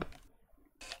camera up.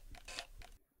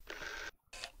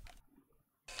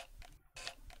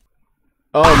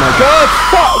 Oh my god!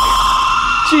 Fuck!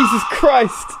 Jesus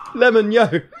Christ! Lemon,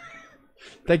 yo!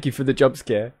 Thank you for the jump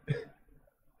scare.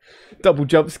 Double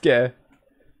jump scare.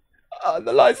 Oh,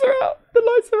 the lights are out. The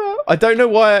lights are out. I don't know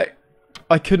why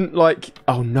I couldn't like...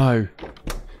 Oh no.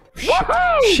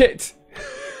 Shit.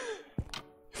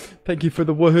 Thank you for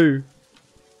the woohoo.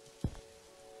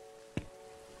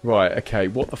 Right, okay.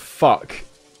 What the fuck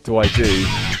do I do?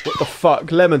 What the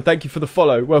fuck? Lemon, thank you for the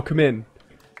follow. Welcome in.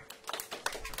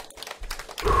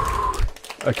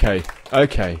 Okay.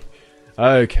 Okay.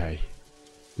 Okay.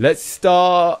 Let's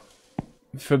start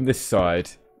from this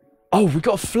side. Oh, we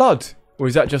got a flood! Or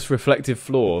is that just reflective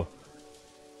floor?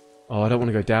 Oh, I don't want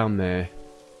to go down there.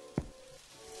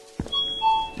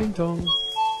 Ding dong.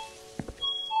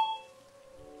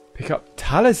 Pick up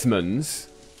talismans?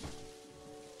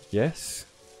 Yes.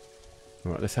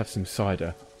 Alright, let's have some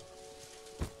cider.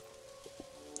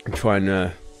 And try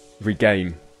and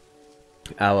regain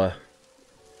our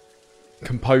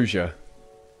composure.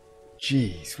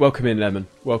 Jeez. Welcome in, Lemon.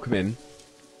 Welcome in.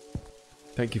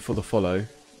 Thank you for the follow.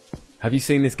 Have you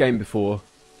seen this game before?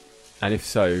 And if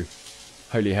so,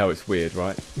 holy hell, it's weird,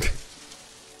 right?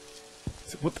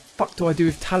 So what the fuck do I do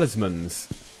with talismans?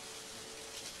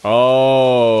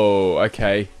 Oh,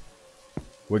 okay.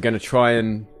 We're going to try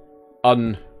and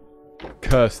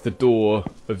uncurse the door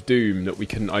of doom that we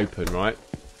couldn't open, right?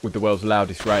 With the world's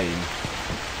loudest rain.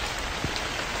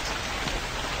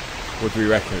 What do we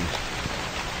reckon?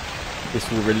 This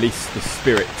will release the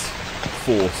spirit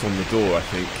force on the door, I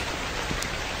think.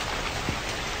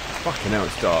 Fucking hell,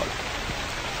 it's dark.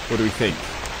 What do we think?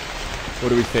 What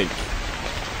do we think?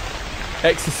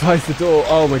 Exorcise the door.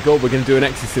 Oh my god, we're going to do an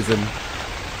exorcism.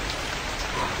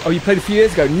 Oh, you played a few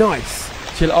years ago. Nice.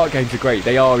 Chilla Art games are great.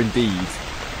 They are indeed.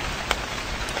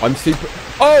 I'm super...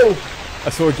 Oh! I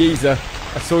saw a geezer.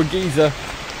 I saw a geezer.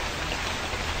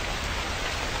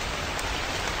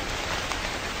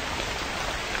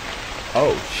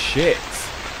 Oh, shit.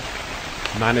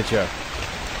 Manager.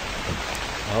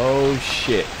 Oh,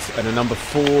 shit. And a number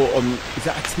 4 on... Is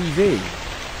that a TV?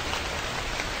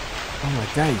 Oh, my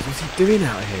days. What's he doing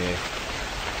out here?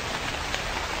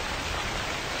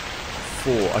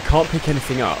 4. I can't pick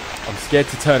anything up. I'm scared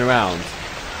to turn around.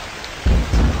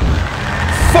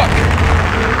 Fuck!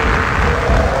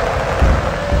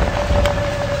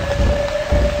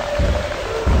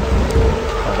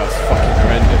 Oh, that's fucking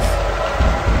horrendous.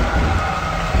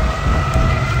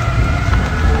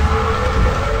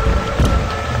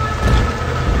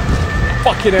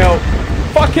 Fucking hell!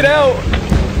 Fucking hell!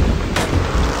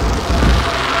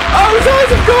 Oh, his eyes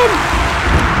have gone!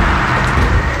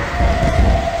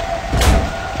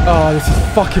 Oh, this is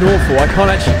fucking awful. I can't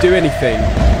actually do anything.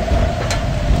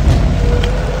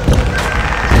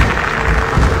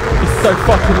 It's so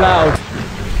fucking loud.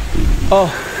 Oh.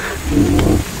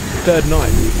 Third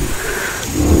night.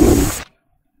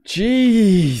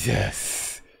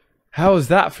 Jesus. How was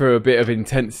that for a bit of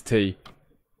intensity?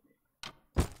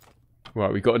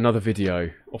 Right, we got another video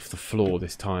off the floor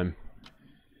this time.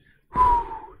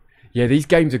 Yeah, these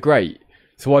games are great.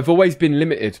 So I've always been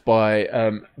limited by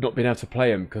not being able to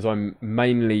play them because I'm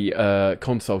mainly a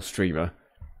console streamer.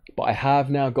 But I have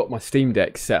now got my Steam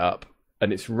Deck set up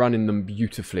and it's running them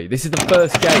beautifully. This is the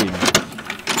first game.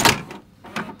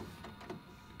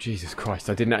 Jesus Christ,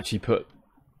 I didn't actually put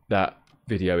that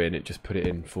video in, it just put it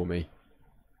in for me.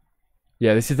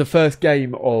 Yeah, this is the first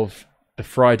game of the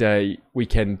Friday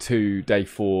weekend 2, day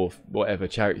 4, whatever,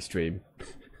 charity stream.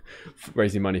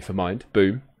 Raising money for Mind.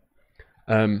 Boom.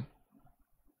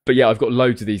 But yeah, I've got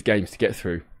loads of these games to get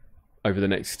through over the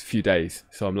next few days,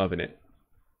 so I'm loving it.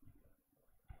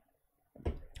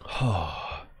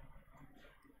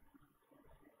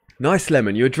 Nice,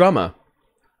 Lemon, you're a drummer.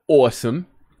 Awesome.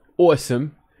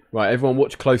 Awesome. Right, everyone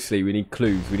watch closely. We need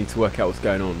clues. We need to work out what's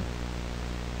going on.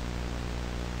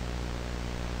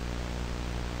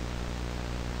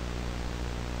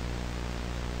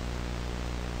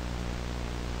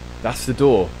 That's the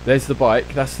door. There's the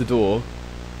bike. That's the door.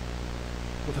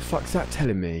 What the fuck's that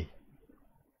telling me?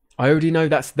 I already know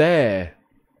that's there.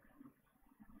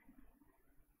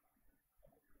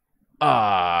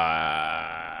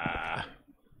 Ah.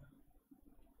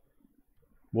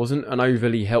 Wasn't an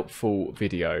overly helpful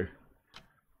video.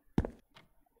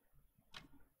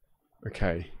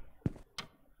 Okay.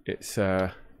 It's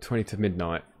 20 to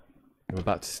midnight. I'm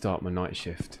about to start my night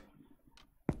shift.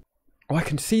 Oh, I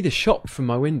can see the shop from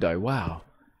my window. Wow.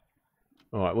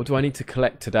 Alright, what do I need to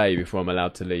collect today before I'm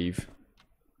allowed to leave?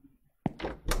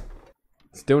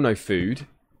 Still no food.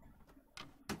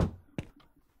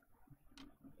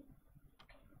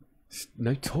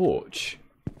 No torch.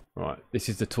 Alright, this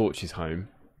is the torch's home.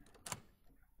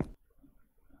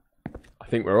 I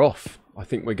think we're off. I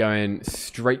think we're going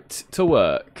straight to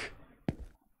work.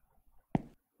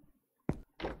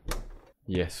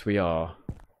 Yes, we are.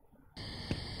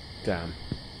 Damn.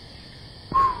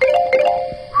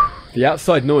 The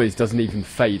outside noise doesn't even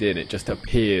fade in, it just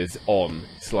appears on.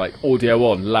 It's like audio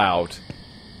on, loud.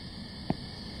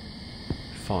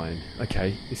 Fine.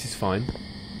 Okay, this is fine.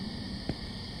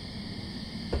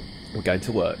 We're going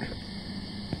to work.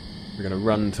 We're going to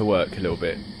run to work a little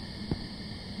bit.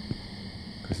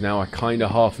 Because now I kind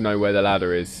of half know where the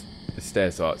ladder is. The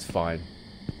stairs are, it's fine.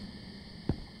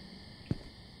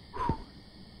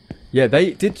 Yeah,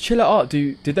 they did Chilla Art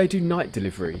did they do night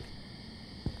delivery?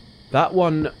 That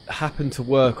one happened to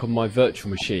work on my virtual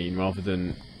machine rather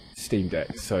than Steam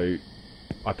Deck, so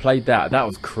I played that. That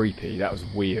was creepy, that was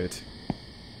weird.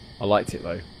 I liked it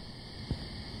though.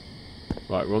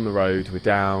 Right, we're on the road, we're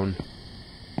down,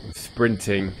 we're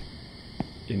sprinting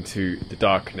into the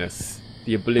darkness,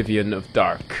 the oblivion of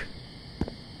dark,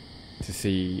 to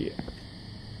see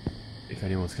if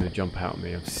anyone's going to jump out at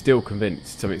me. I'm still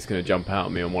convinced something's going to jump out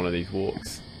at me on one of these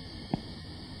walks.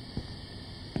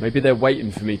 Maybe they're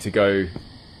waiting for me to go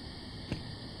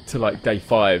to like day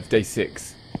 5, day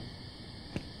 6.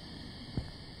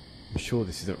 I'm sure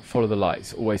this is a follow the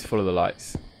lights. Always follow the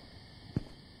lights.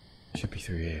 Should be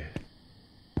through here.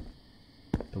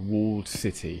 The walled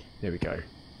city. There we go.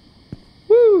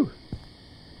 Woo!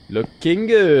 Looking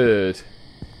good.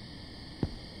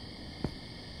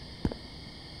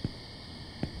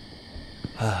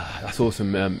 That's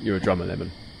awesome. You're a drummer,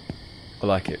 Lemon. I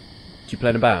like it. Do you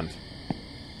play in a band?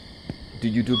 Do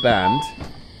you do band?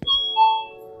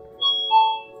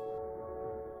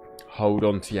 Hold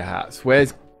on to your hats.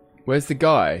 Where's the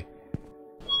guy?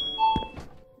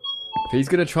 If he's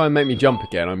gonna try and make me jump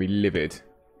again, I'll be livid.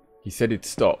 He said he'd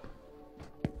stop.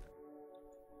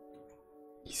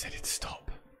 He said he'd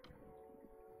stop.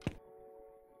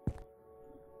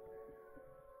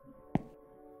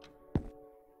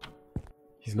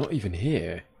 He's not even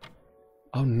here.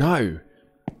 Oh no!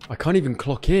 I can't even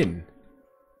clock in.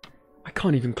 I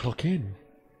can't even clock in.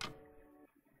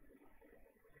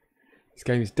 This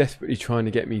game is desperately trying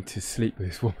to get me to sleep with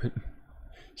this woman.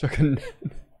 It's like a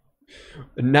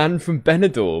nan from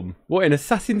Benidorm. What, in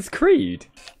Assassin's Creed?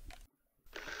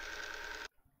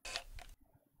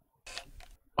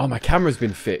 Oh, my camera's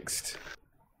been fixed.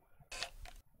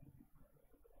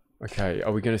 Okay,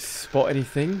 are we going to spot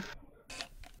anything?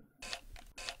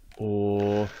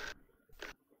 Or...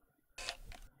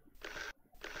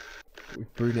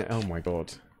 brunette, oh my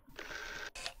god.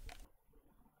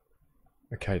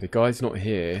 Okay, the guy's not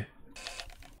here.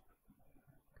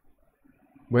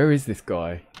 Where is this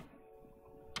guy?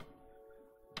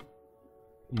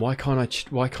 Why can't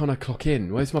I clock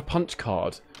in? Where's my punch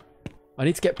card? I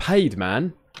need to get paid,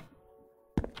 man.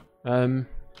 Alright.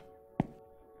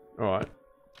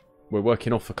 We're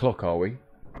working off the clock, are we?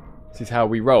 This is how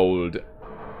we rolled.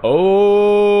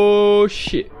 Oh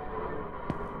shit.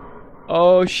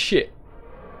 Oh shit.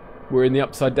 We're in the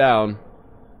upside down.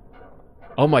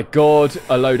 Oh my god,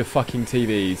 a load of fucking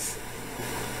TVs.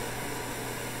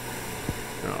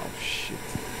 Oh shit.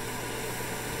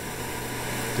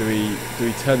 Do we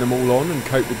turn them all on and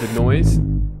cope with the noise?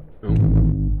 Oh.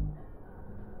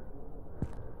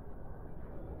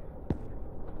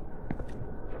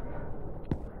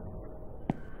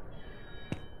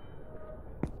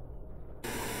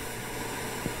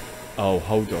 Oh,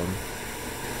 hold on.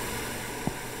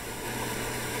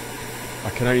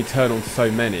 I can only turn on so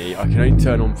many. I can only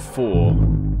turn on 4.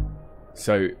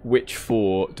 So, which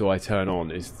 4 do I turn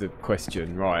on is the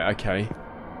question. Right, okay.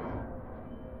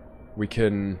 We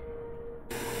can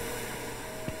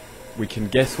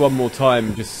guess one more time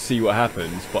and just see what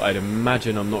happens, but I'd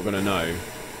imagine I'm not going to know.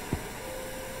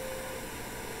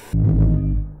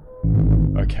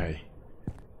 Okay.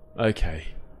 Okay.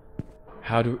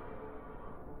 How do...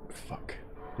 Fuck.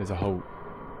 There's a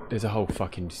whole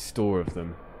fucking store of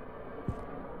them.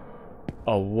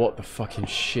 Oh, what the fucking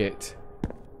shit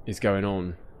is going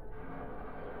on?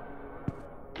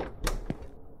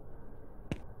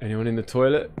 Anyone in the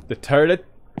toilet? The toilet?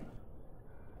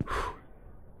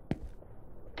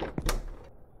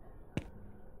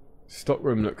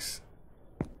 Stockroom looks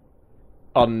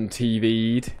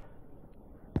un-TV'd.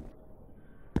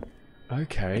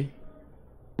 Okay.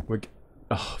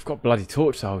 Oh, I've got a bloody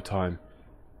torch the whole time.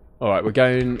 Alright, we're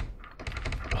going...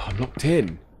 Oh, I'm locked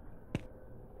in.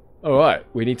 Alright,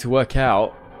 we need to work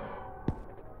out...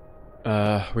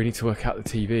 we need to work out the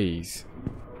TVs.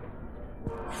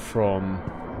 From...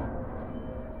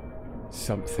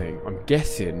 something. I'm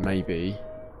guessing, maybe...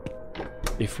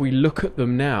 if we look at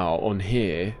them now on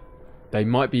here... they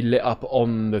might be lit up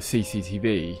on the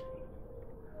CCTV.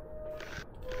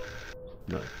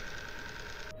 No.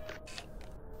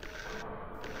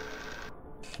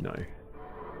 No.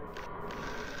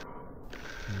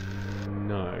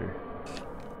 No.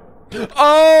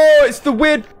 Oh, it's the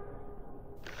weird...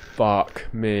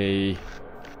 Fuck me.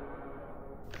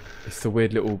 It's the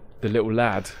weird little... the little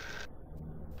lad.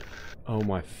 Oh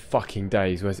my fucking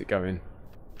days, where's it going?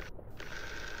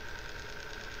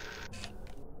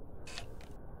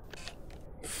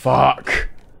 Fuck.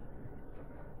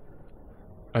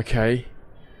 Okay.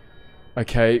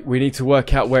 Okay, we need to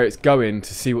work out where it's going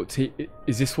to see what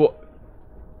is this what...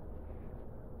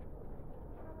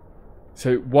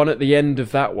 So, one at the end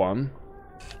of that one.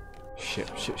 Shit.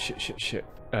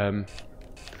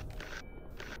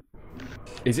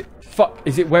 Is it... Fuck,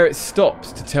 is it where it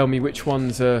stops to tell me which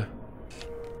ones are...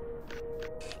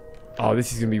 Oh,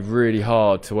 this is going to be really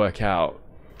hard to work out.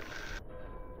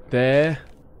 There...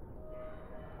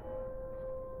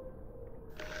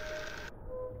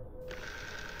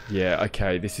 Yeah,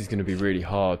 okay, this is going to be really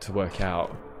hard to work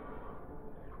out.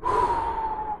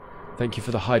 Thank you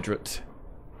for the hydrant.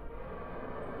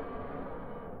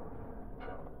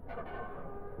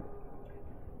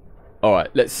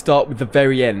 Alright, let's start with the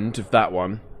very end of that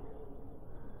one.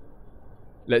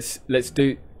 Let's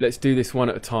do this one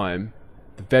at a time.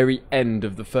 The very end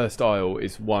of the first aisle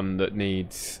is one that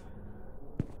needs...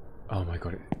 Oh my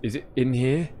god, is it in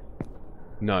here?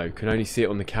 No, can only see it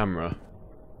on the camera.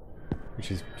 Which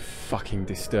is fucking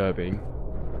disturbing.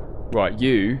 Right,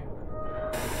 you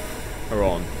are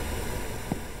on.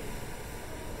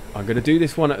 I'm going to do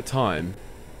this one at a time.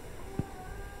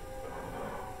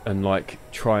 And, like,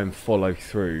 try and follow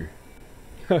through.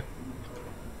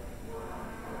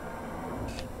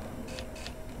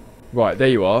 Right, there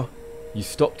you are. You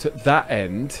stopped at that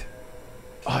end.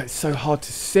 Oh, it's so hard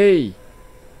to see.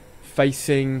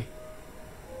 Facing...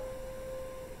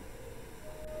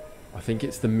 I think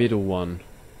it's the middle one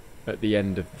at the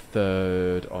end of the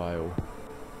third aisle.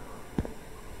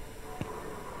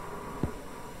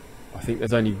 I think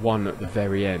there's only one at the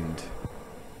very end.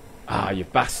 Ah, you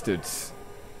bastards.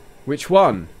 Which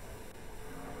one?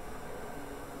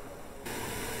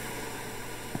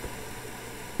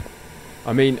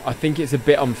 I mean, I think it's a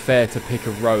bit unfair to pick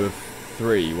a row of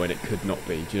 3 when it could not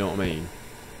be. Do you know what I mean?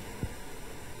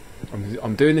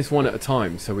 I'm doing this one at a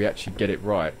time so we actually get it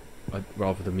right.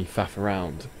 Rather than me faff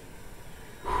around.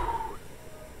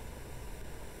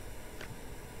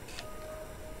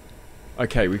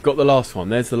 Okay, we've got the last one.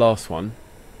 There's the last one.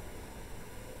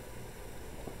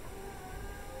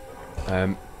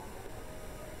 I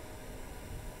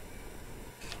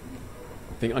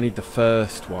think I need the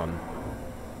first one,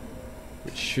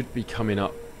 which should be coming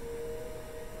up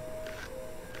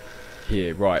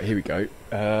here. Right, here we go.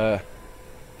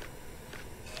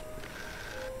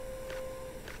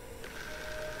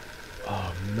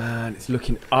 Oh man, it's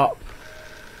looking up.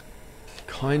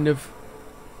 Kind of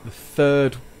the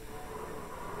third.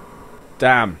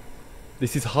 Damn.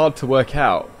 This is hard to work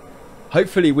out.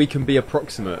 Hopefully we can be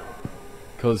approximate.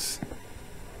 Because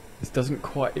this doesn't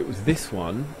quite... It was this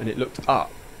one and it looked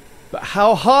up. But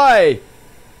how high?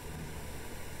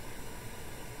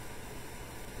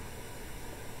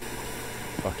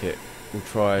 Fuck it. We'll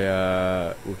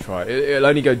try... It'll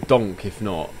only go donk if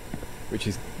not. Which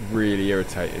is really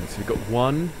irritating. So we've got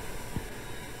one.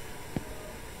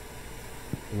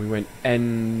 And we went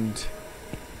end.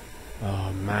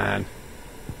 Oh man.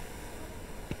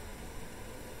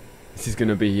 This is going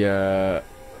to be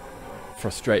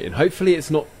frustrating. Hopefully it's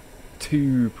not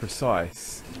too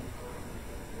precise.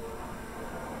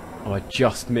 Oh, I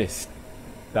just missed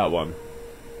that one.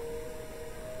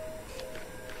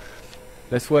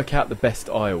 Let's work out the best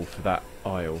aisle for that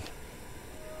aisle.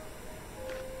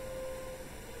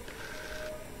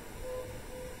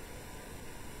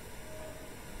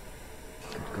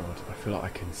 Good God, I feel like I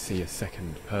can see a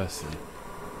second person.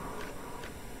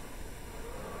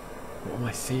 What am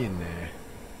I seeing there?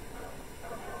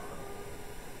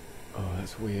 Oh,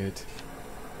 that's weird.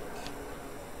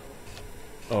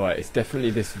 Alright, it's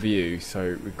definitely this view,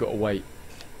 so we've got to wait.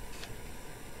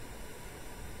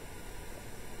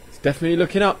 It's definitely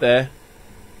looking up there.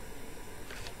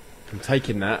 I'm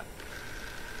taking that.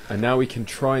 And now we can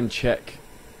try and check.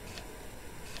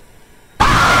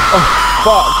 Oh,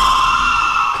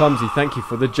 fuck! Clumsy, thank you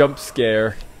for the jump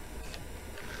scare.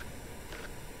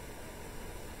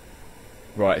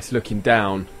 Right, it's looking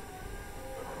down.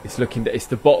 It's looking. It's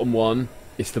the bottom one.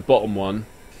 It's the bottom one.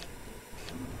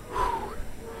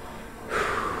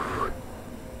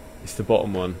 It's the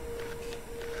bottom one.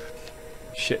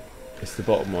 Shit. It's the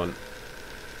bottom one.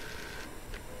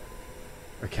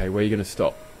 Okay, where are you going to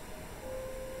stop?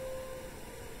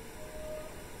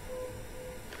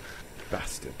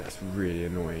 Bastard, that's really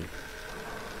annoying.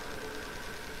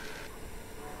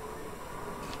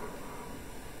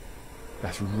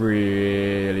 That's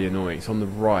really annoying. It's on the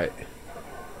right.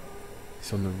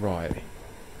 It's on the right.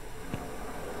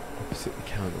 Opposite the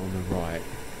counter on the right.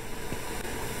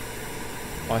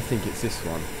 I think it's this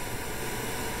one.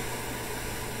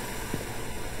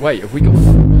 Wait, have we got...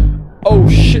 Oh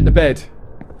shit, the bed.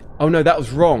 Oh no, that was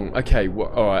wrong. Okay,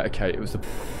 alright, okay. It was the...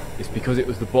 It's because it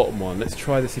was the bottom one. Let's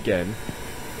try this again.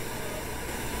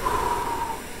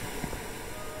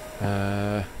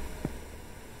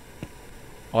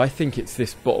 I think it's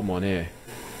this bottom one here.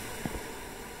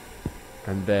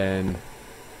 And then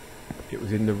it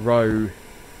was in the row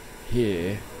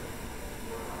here.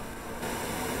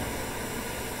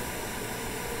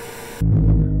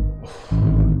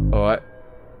 Alright.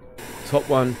 Top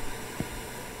one.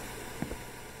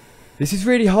 This is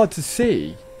really hard to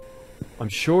see. I'm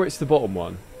sure it's the bottom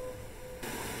one.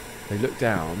 They look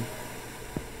down.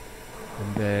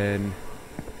 And then...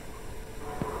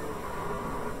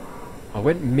 I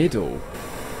went middle.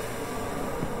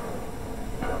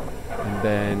 And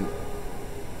then...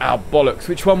 Ow, bollocks.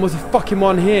 Which one was the fucking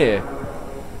one here?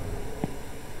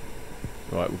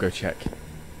 Right, we'll go check.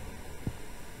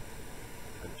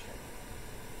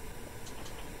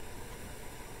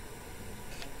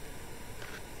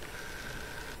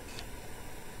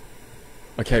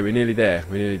 Okay, we're nearly there.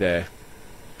 We're nearly there.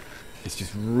 It's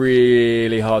just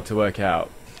really hard to work out.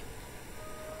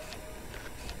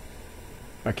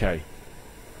 Okay.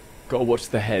 Gotta watch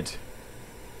the head.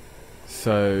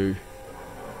 So...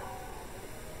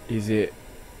 Is it...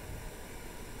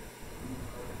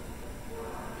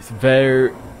 It's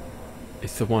very...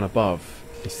 It's the one above.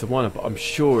 It's the one above. I'm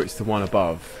sure it's the one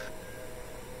above.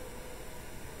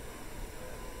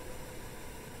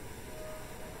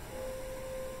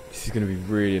 This is going to be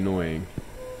really annoying.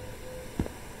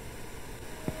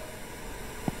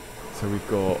 So we've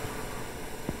got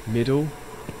middle,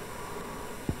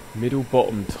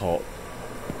 bottom, top,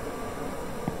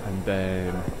 and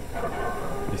then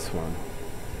this one.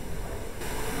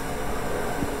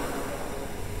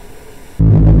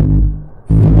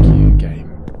 Fuck you, game.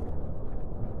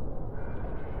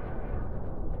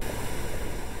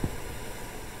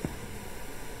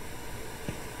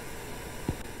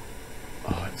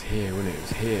 Oh, it's here, wasn't it? It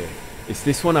was here. It's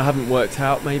this one I haven't worked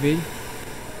out, maybe?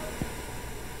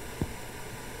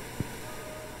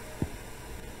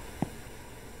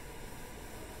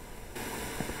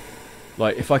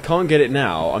 Like, if I can't get it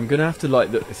now, I'm gonna have to, like,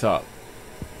 look this up.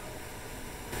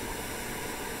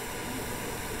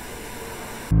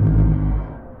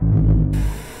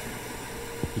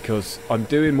 Because I'm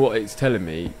doing what it's telling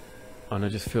me, and I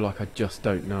just feel like I just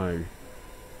don't know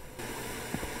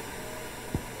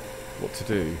what to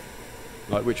do.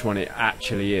 Like, which one it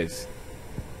actually is.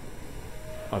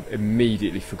 I've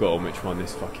immediately forgotten which one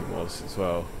this fucking was as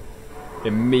well.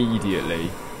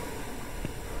 Immediately.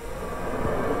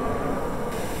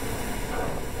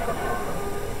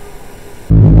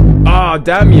 Ah,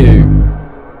 damn you!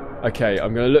 Okay,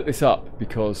 I'm going to look this up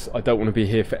because I don't want to be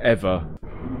here forever.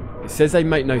 It says they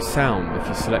make no sound if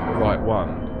you select the right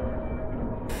one.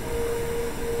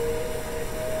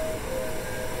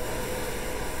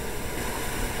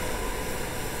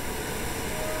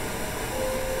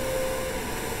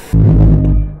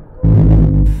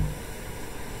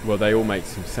 Well, they all make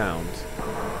some sound.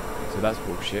 So that's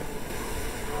bullshit.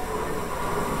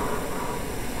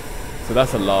 So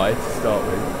that's a lie to start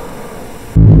with.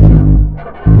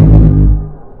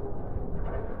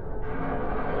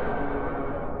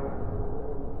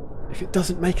 If it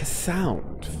doesn't make a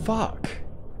sound, fuck.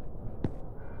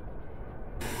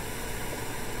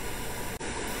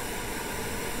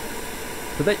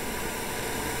 But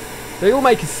they all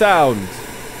make a sound.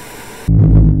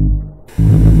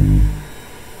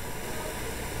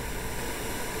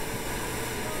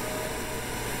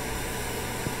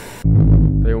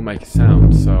 They all make a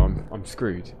sound, so I'm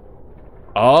screwed.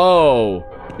 Oh,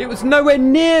 it was nowhere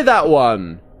near that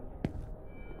one.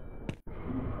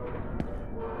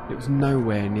 It was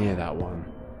nowhere near that one.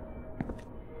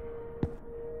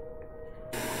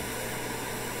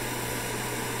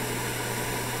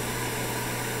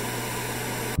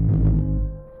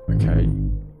 Okay.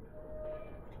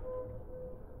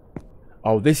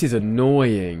 Oh, this is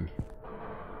annoying.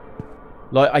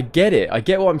 Like, I get it. I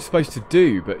get what I'm supposed to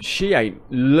do, but she ain't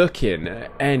looking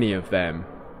at any of them.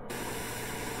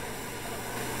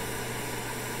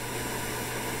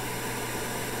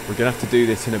 We're gonna have to do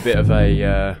this in a bit of a...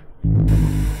 No.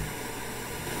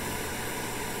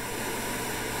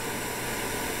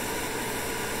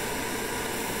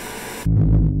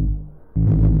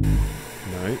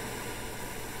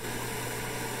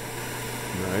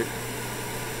 No.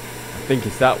 I think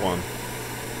it's that one.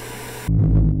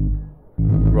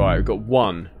 Right, we've got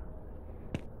one.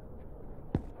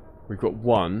 We've got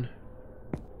one.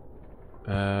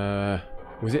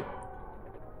 Was it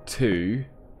two?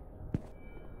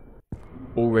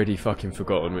 Already fucking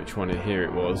forgotten which one here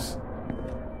it was.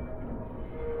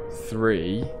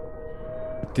 3.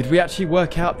 Did we actually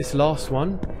work out this last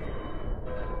one?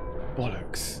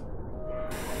 Bollocks.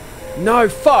 No,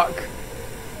 fuck!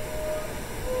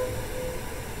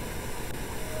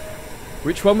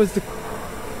 Which one was the...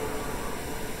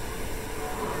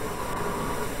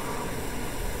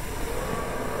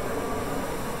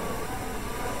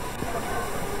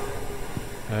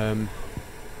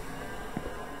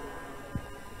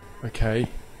 Okay.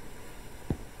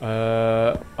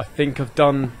 I think I've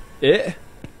done it.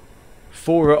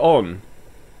 4 are on.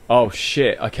 Oh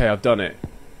shit. Okay, I've done it.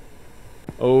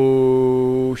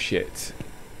 Oh shit.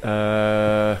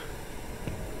 Alright,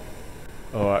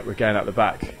 we're going out the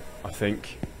back, I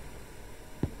think.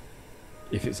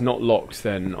 If it's not locked,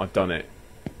 then I've done it.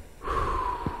 Don't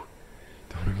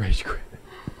want to rage quit.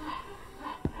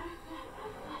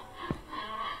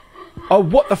 Oh,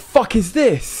 what the fuck is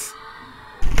this?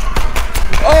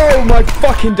 Oh my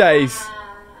fucking days!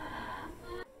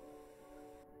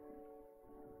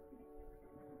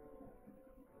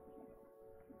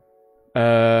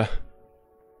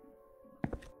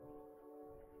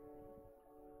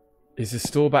 Is the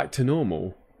store back to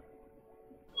normal?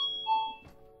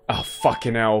 Oh,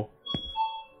 fucking hell.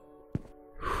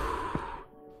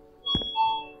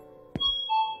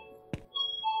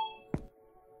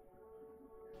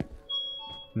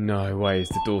 No way, is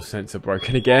the door sensor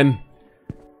broken again?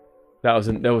 That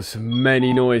wasn't. There was so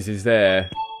many noises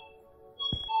there.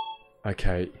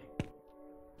 Okay.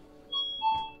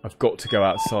 I've got to go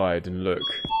outside and look.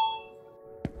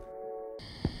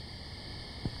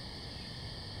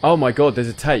 Oh my god, there's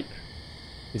a tape.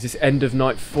 Is this end of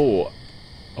night 4?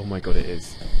 Oh my god, it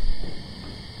is.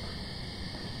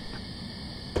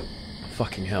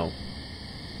 Fucking hell.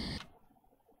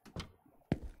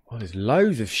 Oh, there's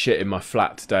loads of shit in my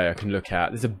flat today I can look at.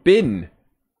 There's a bin.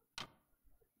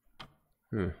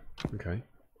 Okay.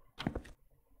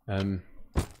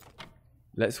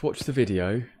 Let's watch the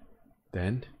video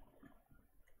then.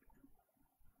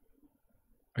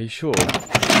 Are you sure?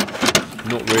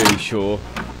 Not really sure,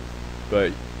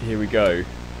 but here we go.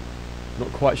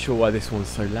 Not quite sure why this one's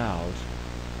so loud.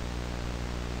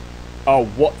 Oh,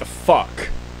 what the fuck?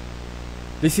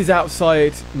 This is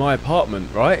outside my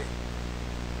apartment, right?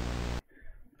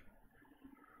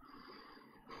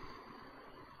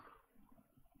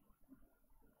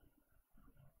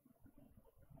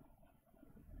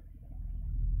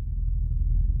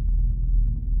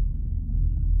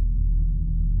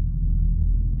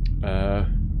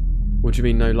 What do you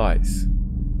mean no lights?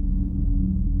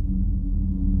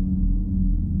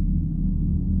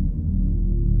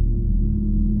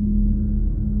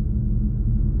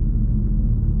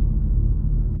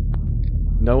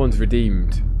 No one's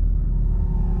redeemed.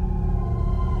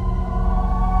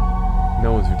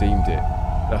 No one's redeemed it.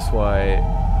 That's why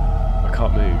I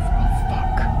can't move. Oh,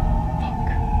 fuck.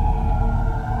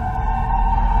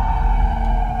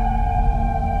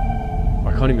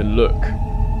 Fuck. I can't even look.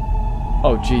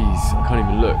 Oh jeez, I can't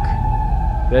even look.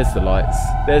 There's the lights.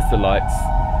 There's the lights.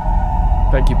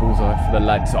 Thank you, Bullseye, for the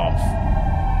lights off.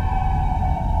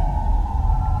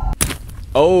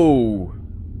 Oh!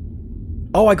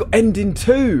 Oh, I got ending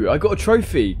 2! I got a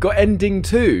trophy. Got ending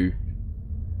 2.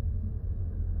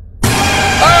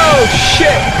 Oh,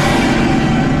 shit!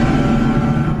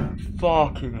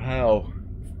 Fucking hell.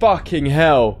 Fucking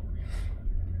hell.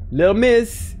 Little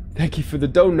Miss, thank you for the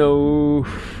dono.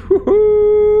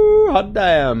 Hot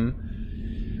damn.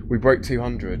 We broke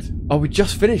 200. Oh, we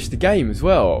just finished the game as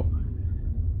well.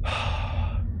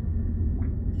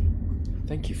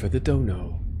 Thank you for the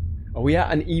dono. Are we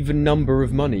at an even number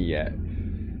of money yet?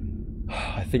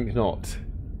 I think not.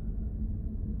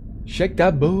 Shake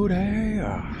that booty.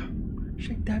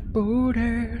 Shake that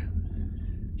booty.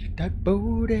 Shake that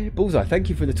booty. Bullseye, thank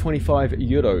you for the 25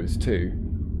 euros too.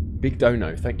 Big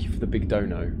dono. Thank you for the big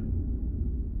dono.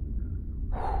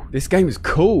 This game is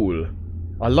cool.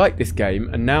 I like this game,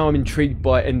 and now I'm intrigued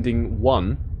by ending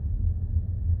 1.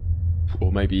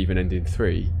 Or maybe even ending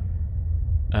 3.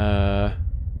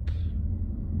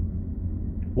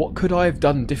 What could I have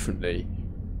done differently?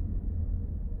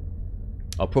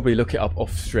 I'll probably look it up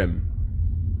off stream.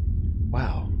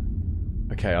 Wow.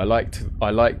 Okay, I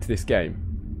liked this game.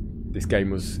 This game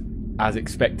was as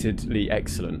expectedly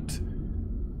excellent.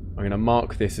 I'm going to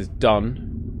mark this as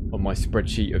done on my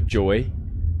spreadsheet of joy.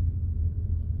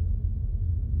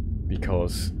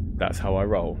 Because that's how I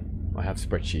roll. I have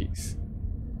spreadsheets.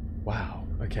 Wow.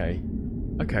 Okay.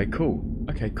 Okay, cool.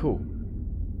 Okay, cool.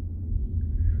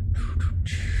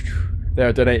 There,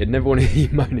 I donated. Never want to hear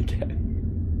you moan again.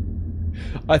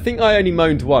 I think I only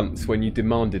moaned once when you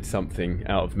demanded something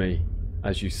out of me,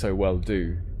 as you so well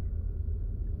do.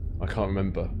 I can't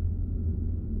remember.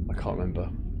 I can't remember.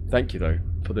 Thank you, though,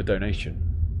 for the donation.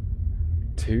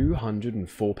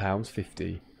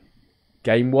 £204.50.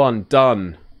 Game 1,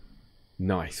 done.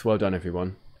 Nice. Well done,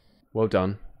 everyone. Well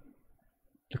done.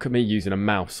 Look at me using a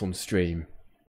mouse on stream.